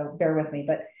cooking, so bear with me.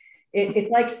 But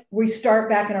it's like we start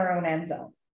back in our own end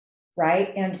zone,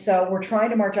 right? And so we're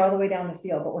trying to march all the way down the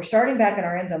field, but we're starting back in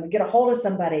our end zone. We get a hold of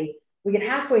somebody, we get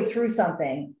halfway through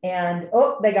something, and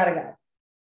they got to go.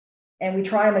 And we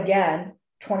try them again,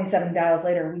 27 dials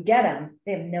later, we get them.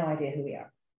 They have no idea who we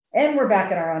are. And we're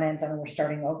back in our own end zone and we're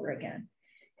starting over again.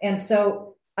 And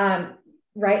so,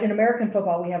 right, in American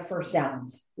football, we have first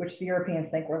downs, which the Europeans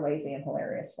think we're lazy and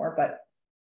hilarious for, but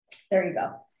there you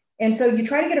go. And so you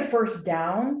try to get a first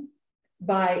down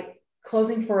by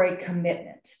closing for a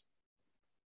commitment.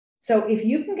 So if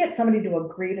you can get somebody to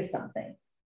agree to something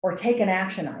or take an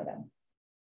action item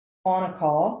on a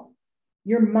call,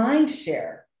 your mind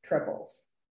share triples.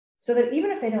 So that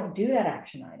even if they don't do that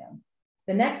action item,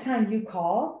 the next time you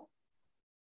call,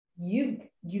 you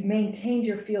maintained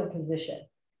your field position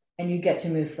and you get to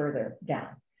move further down.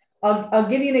 I'll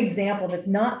give you an example that's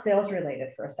not sales related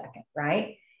for a second,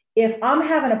 right? If I'm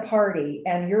having a party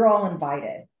and you're all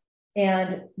invited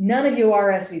and none of you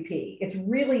are SVP, it's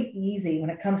really easy when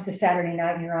it comes to Saturday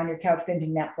night and you're on your couch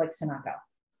binging Netflix to not go.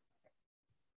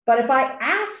 But if I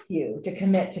ask you to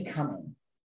commit to coming,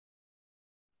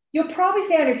 you'll probably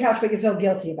stay on your couch, but you feel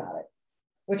guilty about it,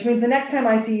 which means the next time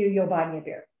I see you, you'll buy me a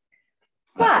beer.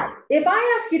 But if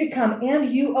I ask you to come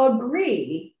and you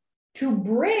agree to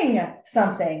bring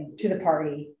something to the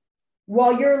party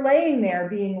while you're laying there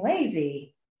being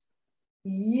lazy,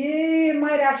 it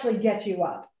might actually get you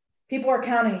up. People are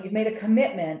counting you. You've made a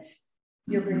commitment.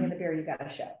 You're bringing the beer. You got to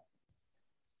show.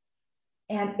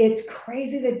 And it's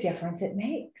crazy the difference it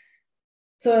makes.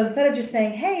 So instead of just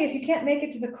saying, hey, if you can't make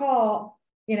it to the call,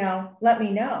 let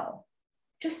me know.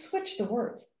 Just switch the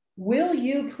words. Will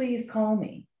you please call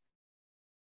me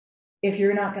if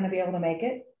you're not going to be able to make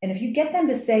it? And if you get them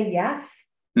to say yes,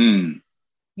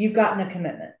 you've gotten a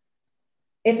commitment.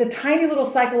 It's a tiny little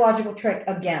psychological trick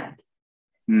again.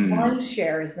 Mind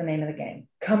share is the name of the game.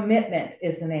 Commitment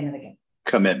is the name of the game.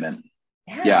 Commitment.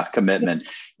 Yeah, commitment.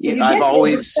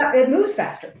 It moves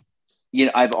faster.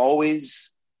 I've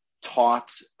always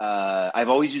taught, I've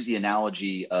always used the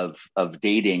analogy of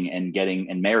dating and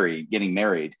getting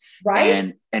married.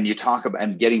 Right. And you talk about,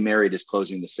 and getting married is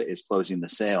closing the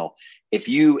sale. If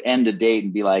you end a date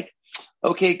and be like,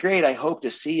 okay, great, I hope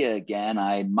to see you again,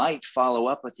 I might follow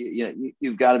up with you.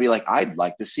 You've got to be like, I'd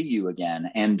like to see you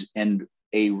again. And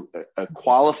a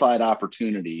qualified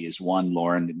opportunity is one,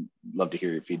 Lauren, I'd love to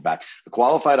hear your feedback. A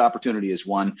qualified opportunity is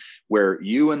one where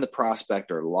you and the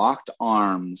prospect are locked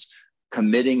arms,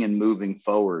 committing and moving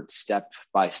forward step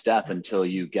by step until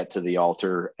you get to the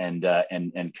altar and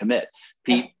commit.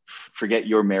 Pete, forget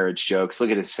your marriage jokes.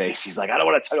 Look at his face. He's like, I don't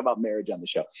want to talk about marriage on the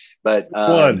show. But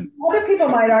other people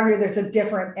might argue there's a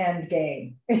different end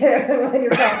game when you're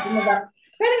talking about.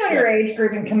 Depending on your age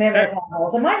group and commitment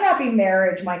levels, it might not be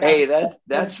marriage. Hey,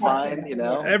 that's fine.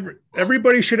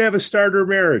 Everybody should have a starter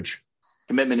marriage.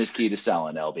 Commitment is key to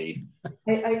selling, LB.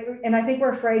 And I think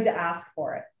we're afraid to ask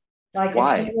for it. Like,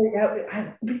 why?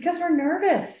 Because we're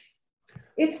nervous.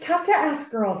 It's tough to ask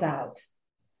girls out,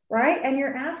 right? And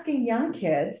you're asking young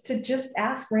kids to just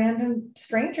ask random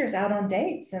strangers out on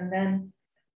dates, and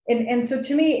so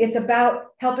to me, it's about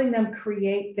helping them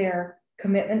create their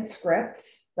commitment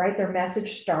scripts, right? Their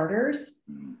message starters.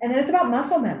 And then it's about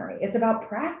muscle memory. It's about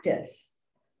practice,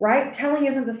 right? Telling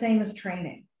isn't the same as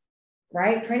training,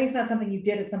 right? Training is not something you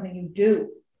did, it's something you do.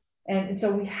 And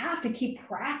so we have to keep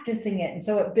practicing it. And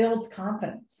so it builds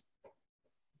confidence.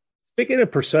 Speaking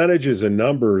of percentages and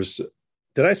numbers,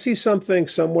 did I see something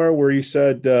somewhere where you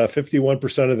said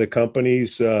 51% of the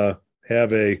companies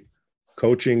have a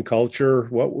coaching culture?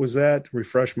 What was that?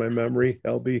 Refresh my memory,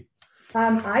 LB.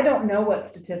 I don't know what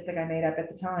statistic I made up at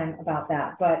the time about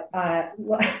that, but I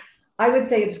would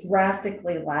say it's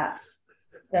drastically less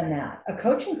than that. A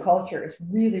coaching culture is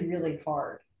really, really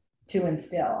hard to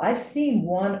instill. I've seen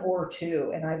one or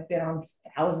two, and I've been on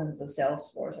thousands of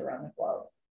sales floors around the globe.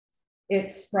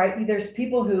 It's right. There's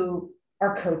people who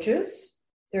are coaches.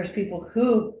 There's people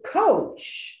who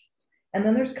coach, and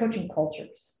then there's coaching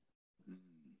cultures,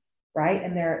 right?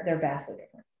 And they're vastly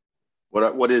different.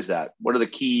 What is that? What are the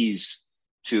keys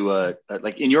to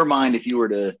like in your mind, if you were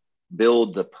to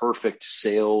build the perfect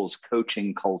sales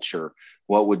coaching culture,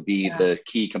 what would be the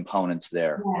key components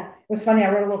there? Yeah, it was funny.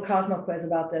 I wrote a little Cosmo quiz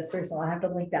about this recently. I have to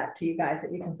link that to you guys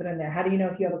that you can put in there. How do you know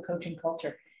if you have a coaching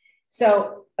culture?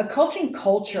 So a coaching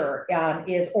culture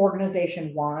is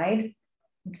organization-wide,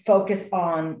 focused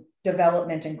on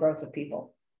development and growth of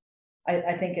people.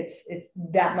 I think it's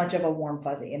that much of a warm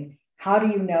fuzzy. And how do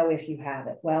you know if you have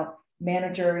it? Well,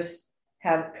 managers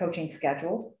have coaching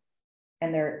scheduled,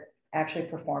 and they're actually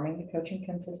performing the coaching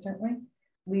consistently.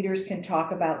 Leaders can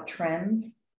talk about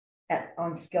trends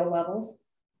on skill levels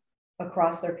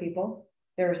across their people.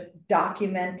 There's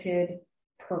documented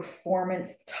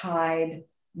performance-tied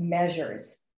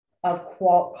measures of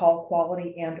call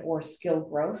quality and or skill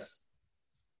growth.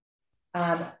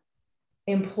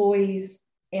 Employees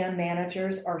and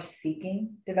managers are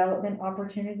seeking development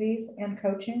opportunities and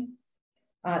coaching.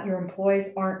 Your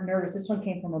employees aren't nervous. This one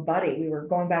came from a buddy. We were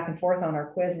going back and forth on our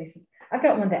quiz, and he says, I've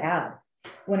got one to add.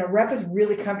 When a rep is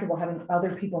really comfortable having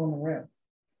other people in the room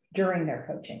during their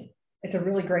coaching, it's a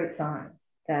really great sign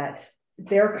that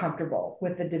they're comfortable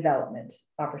with the development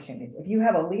opportunities. If you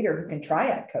have a leader who can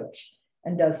triad coach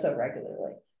and does so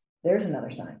regularly, there's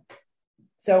another sign.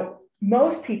 So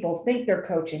most people think they're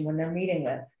coaching when they're meeting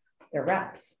with their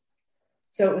reps.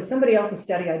 So it was somebody else's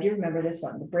study. I do remember this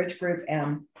one, the Bridge Group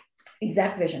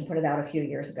Exec Vision put it out a few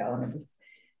years ago, and it was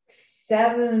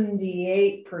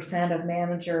 78% of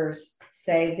managers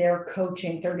say they're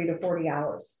coaching 30 to 40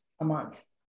 hours a month,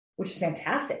 which is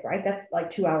fantastic, right? That's like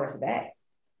 2 hours a day.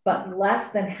 But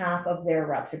less than half of their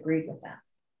reps agreed with that.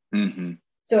 Mm-hmm.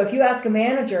 So if you ask a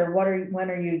manager, what do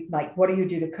you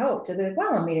do to coach? So they're like,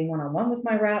 well, I'm meeting one-on-one with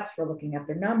my reps. We're looking at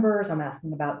their numbers. I'm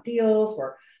asking about deals.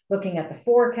 We're looking at the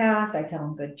forecast. I tell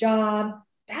them good job.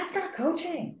 That's not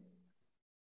coaching,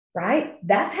 right?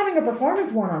 That's having a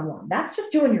performance one-on-one. That's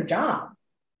just doing your job.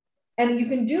 And you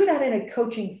can do that in a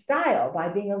coaching style by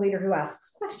being a leader who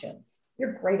asks questions.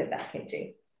 You're great at that,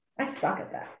 KG. I suck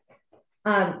at that.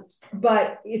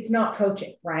 But it's not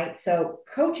coaching, right? So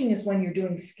coaching is when you're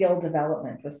doing skill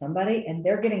development with somebody and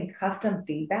they're getting custom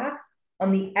feedback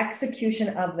on the execution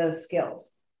of those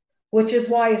skills, which is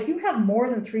why if you have more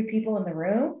than 3 people in the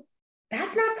room,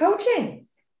 that's not coaching.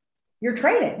 You're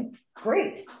training,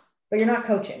 great, but you're not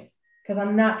coaching because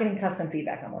I'm not getting custom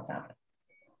feedback on what's happening.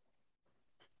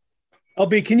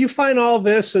 LB, can you find all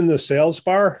this in the sales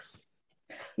bar?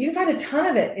 You can find a ton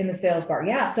of it in the sales bar.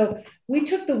 Yeah. So we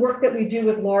took the work that we do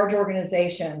with large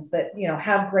organizations that,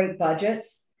 have great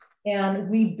budgets, and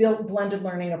we built blended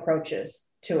learning approaches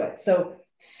to it. So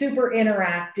super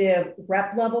interactive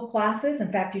rep level classes.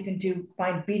 In fact, you can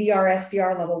find BDR,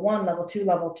 SDR level 1, level 2,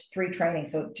 level 3 training.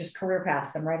 So just career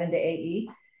paths them right into AE.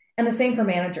 And the same for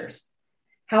managers.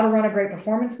 How to run a great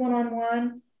performance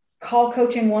one-on-one, call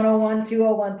coaching 101,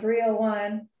 201,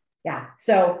 301. Yeah.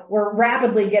 So we're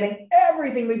rapidly getting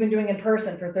everything we've been doing in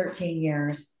person for 13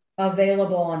 years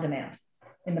available on demand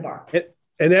in the bar.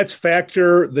 And that's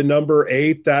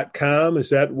factor8.com. Is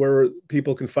that where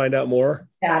people can find out more?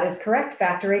 That is correct.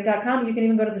 Factor8.com. You can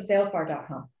even go to the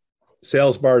salesbar.com.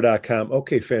 Salesbar.com.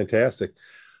 Okay, fantastic.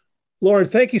 Lauren,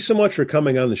 thank you so much for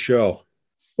coming on the show.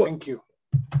 Thank you.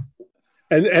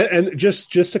 And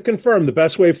just to confirm, the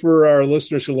best way for our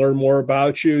listeners to learn more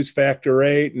about you is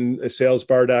Factor8 and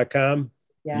salesbar.com,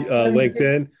 yes.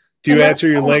 LinkedIn. Do you answer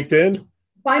your LinkedIn?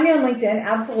 Find me on LinkedIn,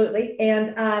 absolutely.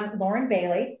 And Lauren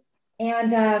Bailey.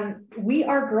 And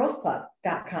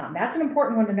wearegirlsclub.com. That's an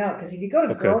important one to know, because if you go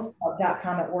to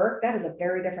girlsclub.com at work, that is a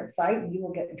very different site and you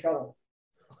will get in trouble.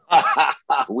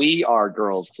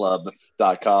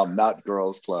 wearegirlsclub.com, not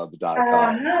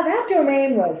girlsclub.com. No, that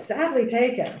domain was sadly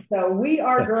taken. So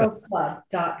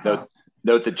wearegirlsclub.com.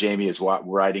 Note that Jamie is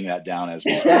writing that down as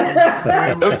we speak.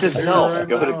 Note to self,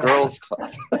 go to Girls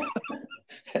Club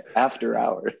after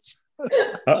hours.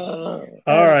 All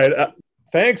right.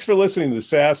 Thanks for listening to the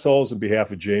SaaS Holes. On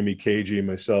behalf of Jamie, KG, and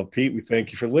myself, Pete, we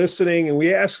thank you for listening. And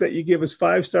we ask that you give us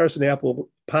 5 stars on Apple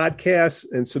Podcasts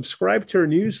and subscribe to our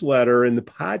newsletter in the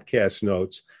podcast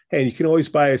notes. And you can always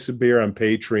buy us a beer on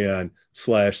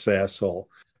Patreon/SaaShole.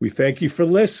 We thank you for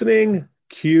listening.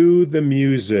 Cue the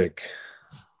music.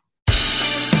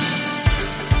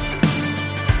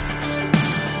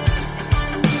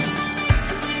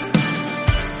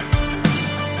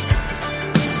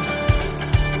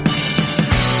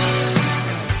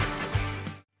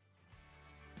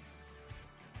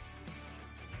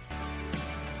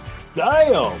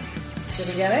 Damn. Did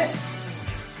we get it?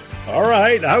 All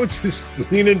right. I was just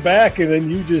leaning back and then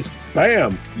you just,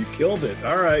 bam, you killed it.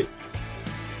 All right.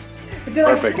 Did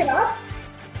Perfect. I fuck it up?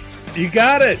 You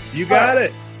got it. You got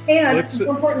it. And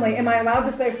more importantly, am I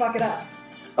allowed to say fuck it up?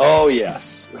 Oh,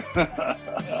 yes.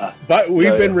 But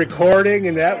we've been recording,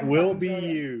 and that will be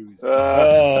used.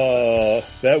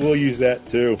 That we'll use that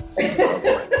too.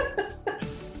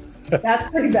 That's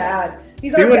pretty bad.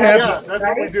 These See are what bad happens- jokes, That's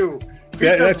right? what we do.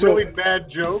 Yeah, That's that's really what- bad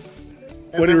jokes.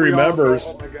 and When he then we all go, remembers.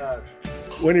 oh my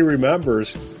gosh. When he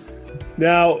remembers.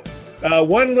 Now,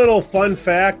 one little fun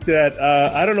fact that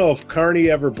I don't know if Carney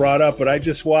ever brought up, but I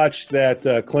just watched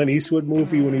that Clint Eastwood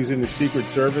movie when he was in the Secret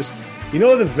Service. You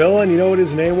know the villain? You know what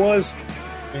his name was?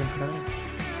 James Carney.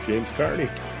 James Carney.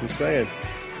 Just saying.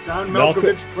 John Malcolm-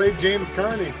 Malkovich played James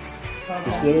Carney.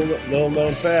 Just little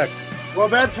known fact. Well,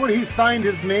 that's what he signed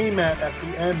his name at the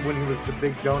end when he was the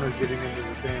big donor getting into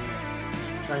the thing,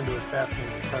 trying to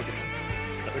assassinate the president.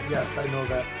 But yes, I know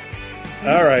that.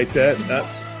 All right, that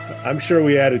I'm sure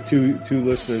we added two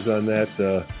listeners on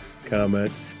that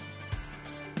comment.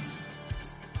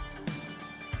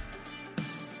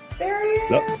 There he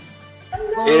is. Nope.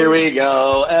 Hello. Here we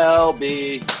go,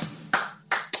 LB.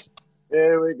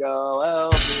 Here we go,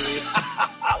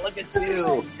 LB. Look at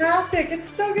you. Fantastic. It's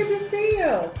so good to see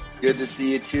you. Good to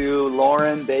see you too.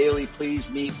 Lauren Bailey, please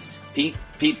meet Pete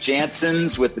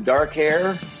Janssens with the dark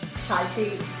hair. Hi,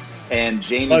 Pete. And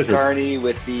Jamie Pleasure. Carney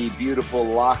with the beautiful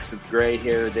locks of gray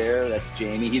hair there. That's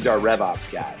Jamie. He's our RevOps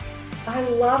guy. I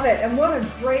love it. And what a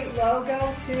great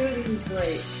logo, too. This is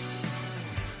great.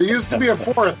 There used to be a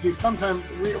fourth.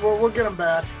 We'll get him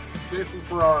back. Jason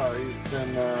Ferrara. He's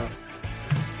been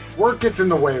work gets in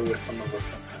the way with some of us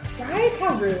sometimes. Right?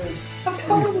 How rude. How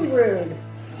totally rude.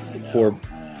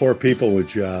 Poor people with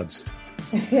jobs.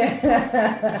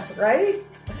 Right?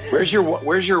 Where's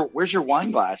your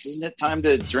wine glass? Isn't it time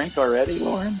to drink already,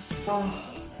 Lauren? Oh,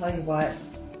 tell you what.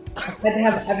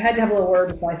 I've had to have a little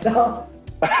word with myself.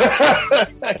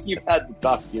 You had to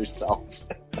talk to yourself.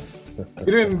 You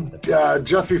didn't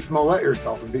Jussie Smollett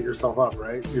yourself and beat yourself up,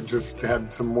 right? You just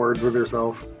had some words with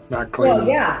yourself, not clean. Well,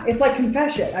 yeah, it's like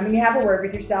confession. I mean, you have a word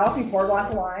with yourself, you pour a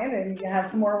glass of wine, and you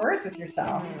have some more words with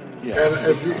yourself.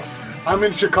 Yeah. I'm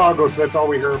in Chicago, so that's all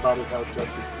we hear about is how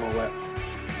Jussie Smollett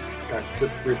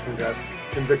just recently got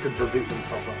convicted for beating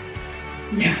himself up.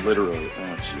 Yeah. Literally.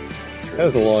 Oh, jeez. That's crazy. That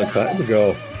was a long time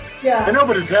ago. Yeah. I know,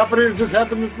 but it's happening. It just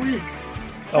happened this week.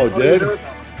 Oh, it All you did? hear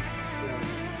about.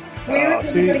 Where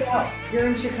see- everybody else? You're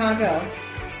in Chicago.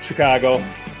 Chicago.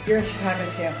 You're in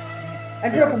Chicago, too. I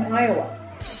grew up in Iowa.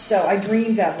 So I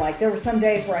dreamed of, like, there were some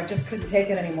days where I just couldn't take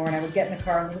it anymore, and I would get in the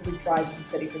car and literally drive to the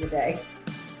city for the day.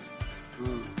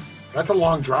 That's a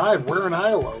long drive. We're in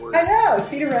Iowa. I know,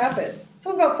 Cedar Rapids.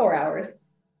 So it was about 4 hours,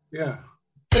 Yeah.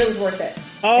 but it was worth it.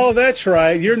 Oh, that's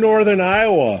right. You're Northern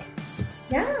Iowa.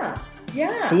 Yeah.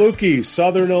 Saluki,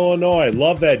 Southern Illinois.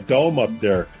 Love that dome up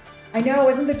there. I know,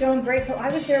 isn't the dome great? So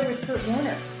I was there with Kurt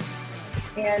Warner.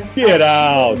 And Get I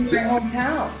out. was in my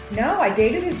hometown. No, I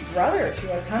dated his brother. She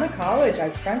went a ton of college. I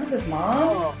was friends with his mom.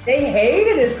 Oh. They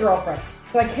hated his girlfriend.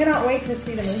 So I cannot wait to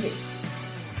see the movie.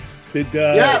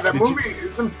 That movie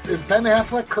is Ben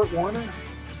Affleck Kurt Warner?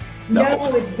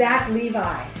 No, it's Zach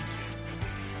Levi.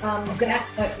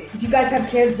 Do you guys have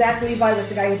kids? Zach Levi was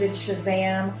the guy who did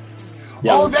Shazam.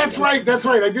 Yeah. Oh, that's right.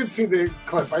 I did see the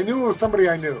clip. I knew it was somebody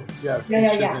I knew. Yes. Yeah.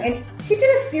 Shazam. And he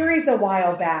did a series a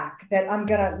while back that I'm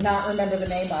gonna not remember the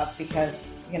name of because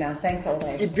thanks, old He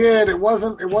lady. did. It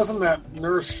wasn't that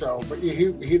nurse show, but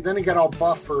he then he got all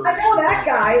buff for. I know that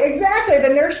guy exactly.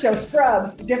 The nurse show,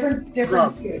 Scrubs. Different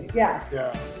Scrubs. dude. Yes.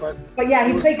 Yeah, But yeah,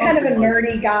 he it was played kind of a something like-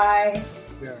 nerdy guy.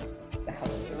 Yeah.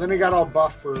 And then he got all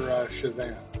buff for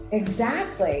Shazam.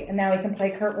 Exactly. And now he can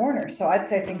play Kurt Warner. So I'd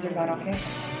say things are going okay.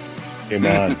 Came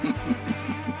on.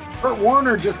 Kurt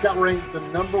Warner just got ranked the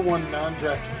 #1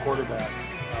 non-drafted quarterback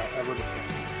ever to play,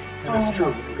 and it's true.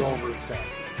 When you go over his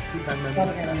stats, 2-time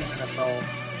NFL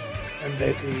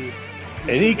MVP.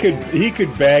 And he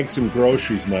could bag some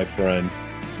groceries, my friend.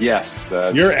 Yes.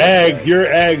 Your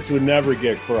eggs would never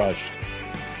get crushed.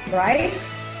 Right?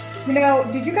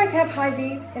 Did you guys have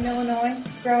Hy-Vees in Illinois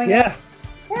growing up?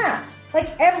 Yeah. Like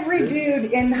every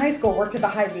dude in high school worked at the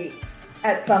Hy-Vee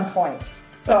at some point.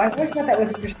 So I always thought that was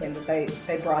interesting that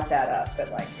they brought that up.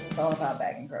 But like it was all about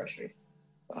bagging groceries.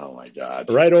 Oh my God.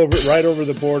 Right over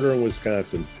the border in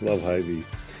Wisconsin. Love Hy-Vee.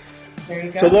 There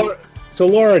you go. So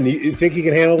Lauren, you think you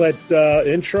can handle that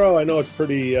intro? I know it's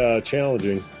pretty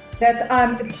challenging. That's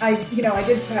I did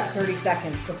about 30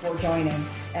 seconds before joining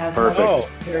as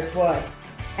Perfect. Here's what.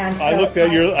 And so I looked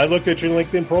at your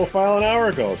LinkedIn profile an hour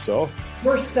ago. So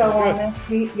we're so on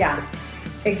this. Yeah,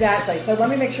 exactly. So let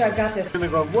me make sure I've got this. And they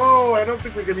go, whoa! I don't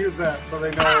think we can use that, so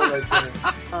they know.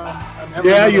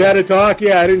 you had to talk.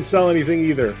 Yeah, I didn't sell anything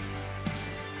either.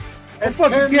 I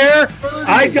fucking care.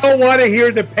 I don't want to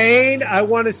hear the pain. I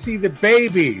want to see the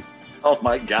baby. Oh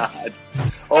my God.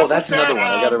 Oh, that's another one.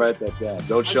 I got to write that down.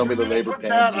 Don't show me the labor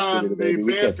pains. Just give me the baby.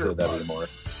 We can't say that anymore.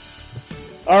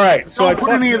 All right. So don't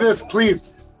put any of this, please.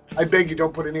 I beg you,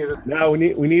 don't put any of this. Now we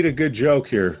need a good joke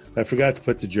here. I forgot to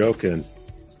put the joke in.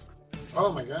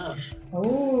 Oh my gosh!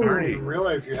 Oh, I didn't even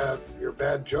realize your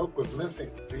bad joke was missing.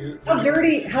 How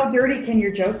dirty can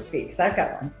your jokes be? Because I've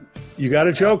got one. You got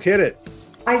a joke? Hit it.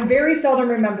 I very seldom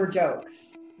remember jokes.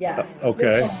 Yes.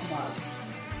 Okay.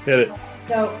 Hit it.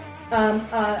 So,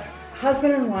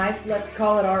 husband and wife, let's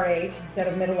call it our age instead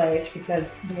of middle age, because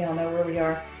we all know where we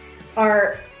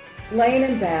are laying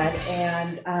in bed,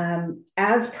 and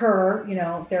as per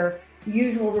their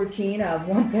usual routine of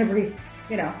once every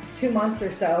 2 months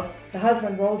or so, the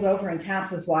husband rolls over and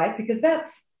taps his wife, because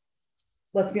that's,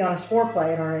 let's be honest,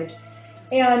 foreplay at our age.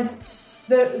 And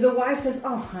the wife says,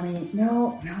 "Oh, honey,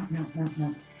 no,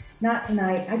 not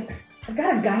tonight. I've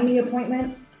got a gynae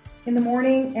appointment in the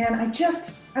morning, and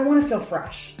I want to feel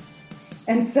fresh."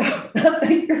 And so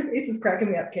your face is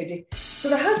cracking me up, KG. So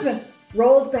the husband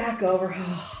rolls back over,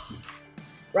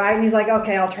 right? And he's like,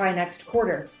 "Okay, I'll try next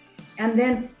quarter." And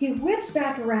then he whips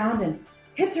back around and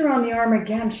hits her on the arm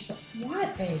again. She's like,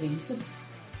 "What, baby?" He says,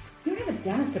 "You have a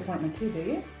dentist appointment too, do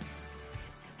you?"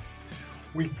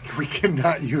 We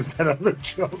cannot use that other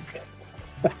joke.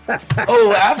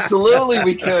 Oh, absolutely,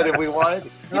 we could if we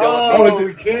wanted.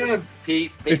 We can.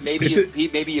 Pete,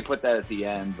 maybe you put that at the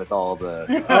end with all the.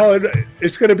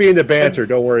 It's going to be in the banter.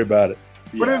 Don't worry about it.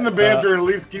 Put it in the banter. At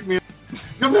least keep me.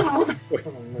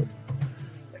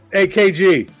 Hey,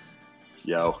 KG.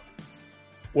 Yo.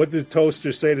 What did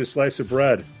toaster say to a slice of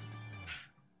bread?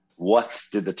 What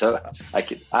did the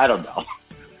I don't know.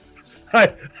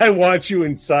 I want you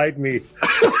inside me.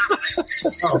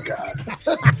 Oh God.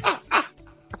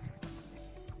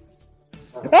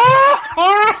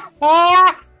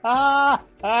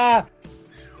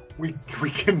 We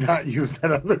cannot use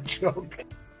that other joke.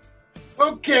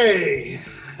 Okay.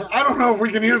 I don't know if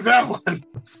we can use that one.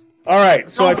 All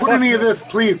right. So don't put any of this,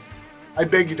 please. I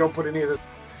beg you, don't put any of this.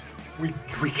 We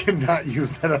cannot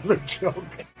use that other joke.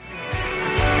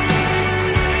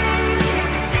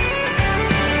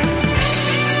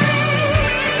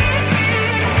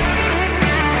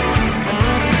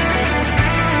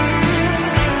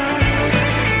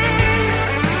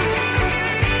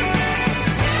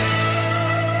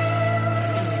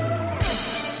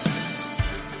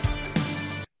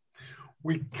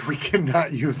 We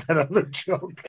cannot use that other joke.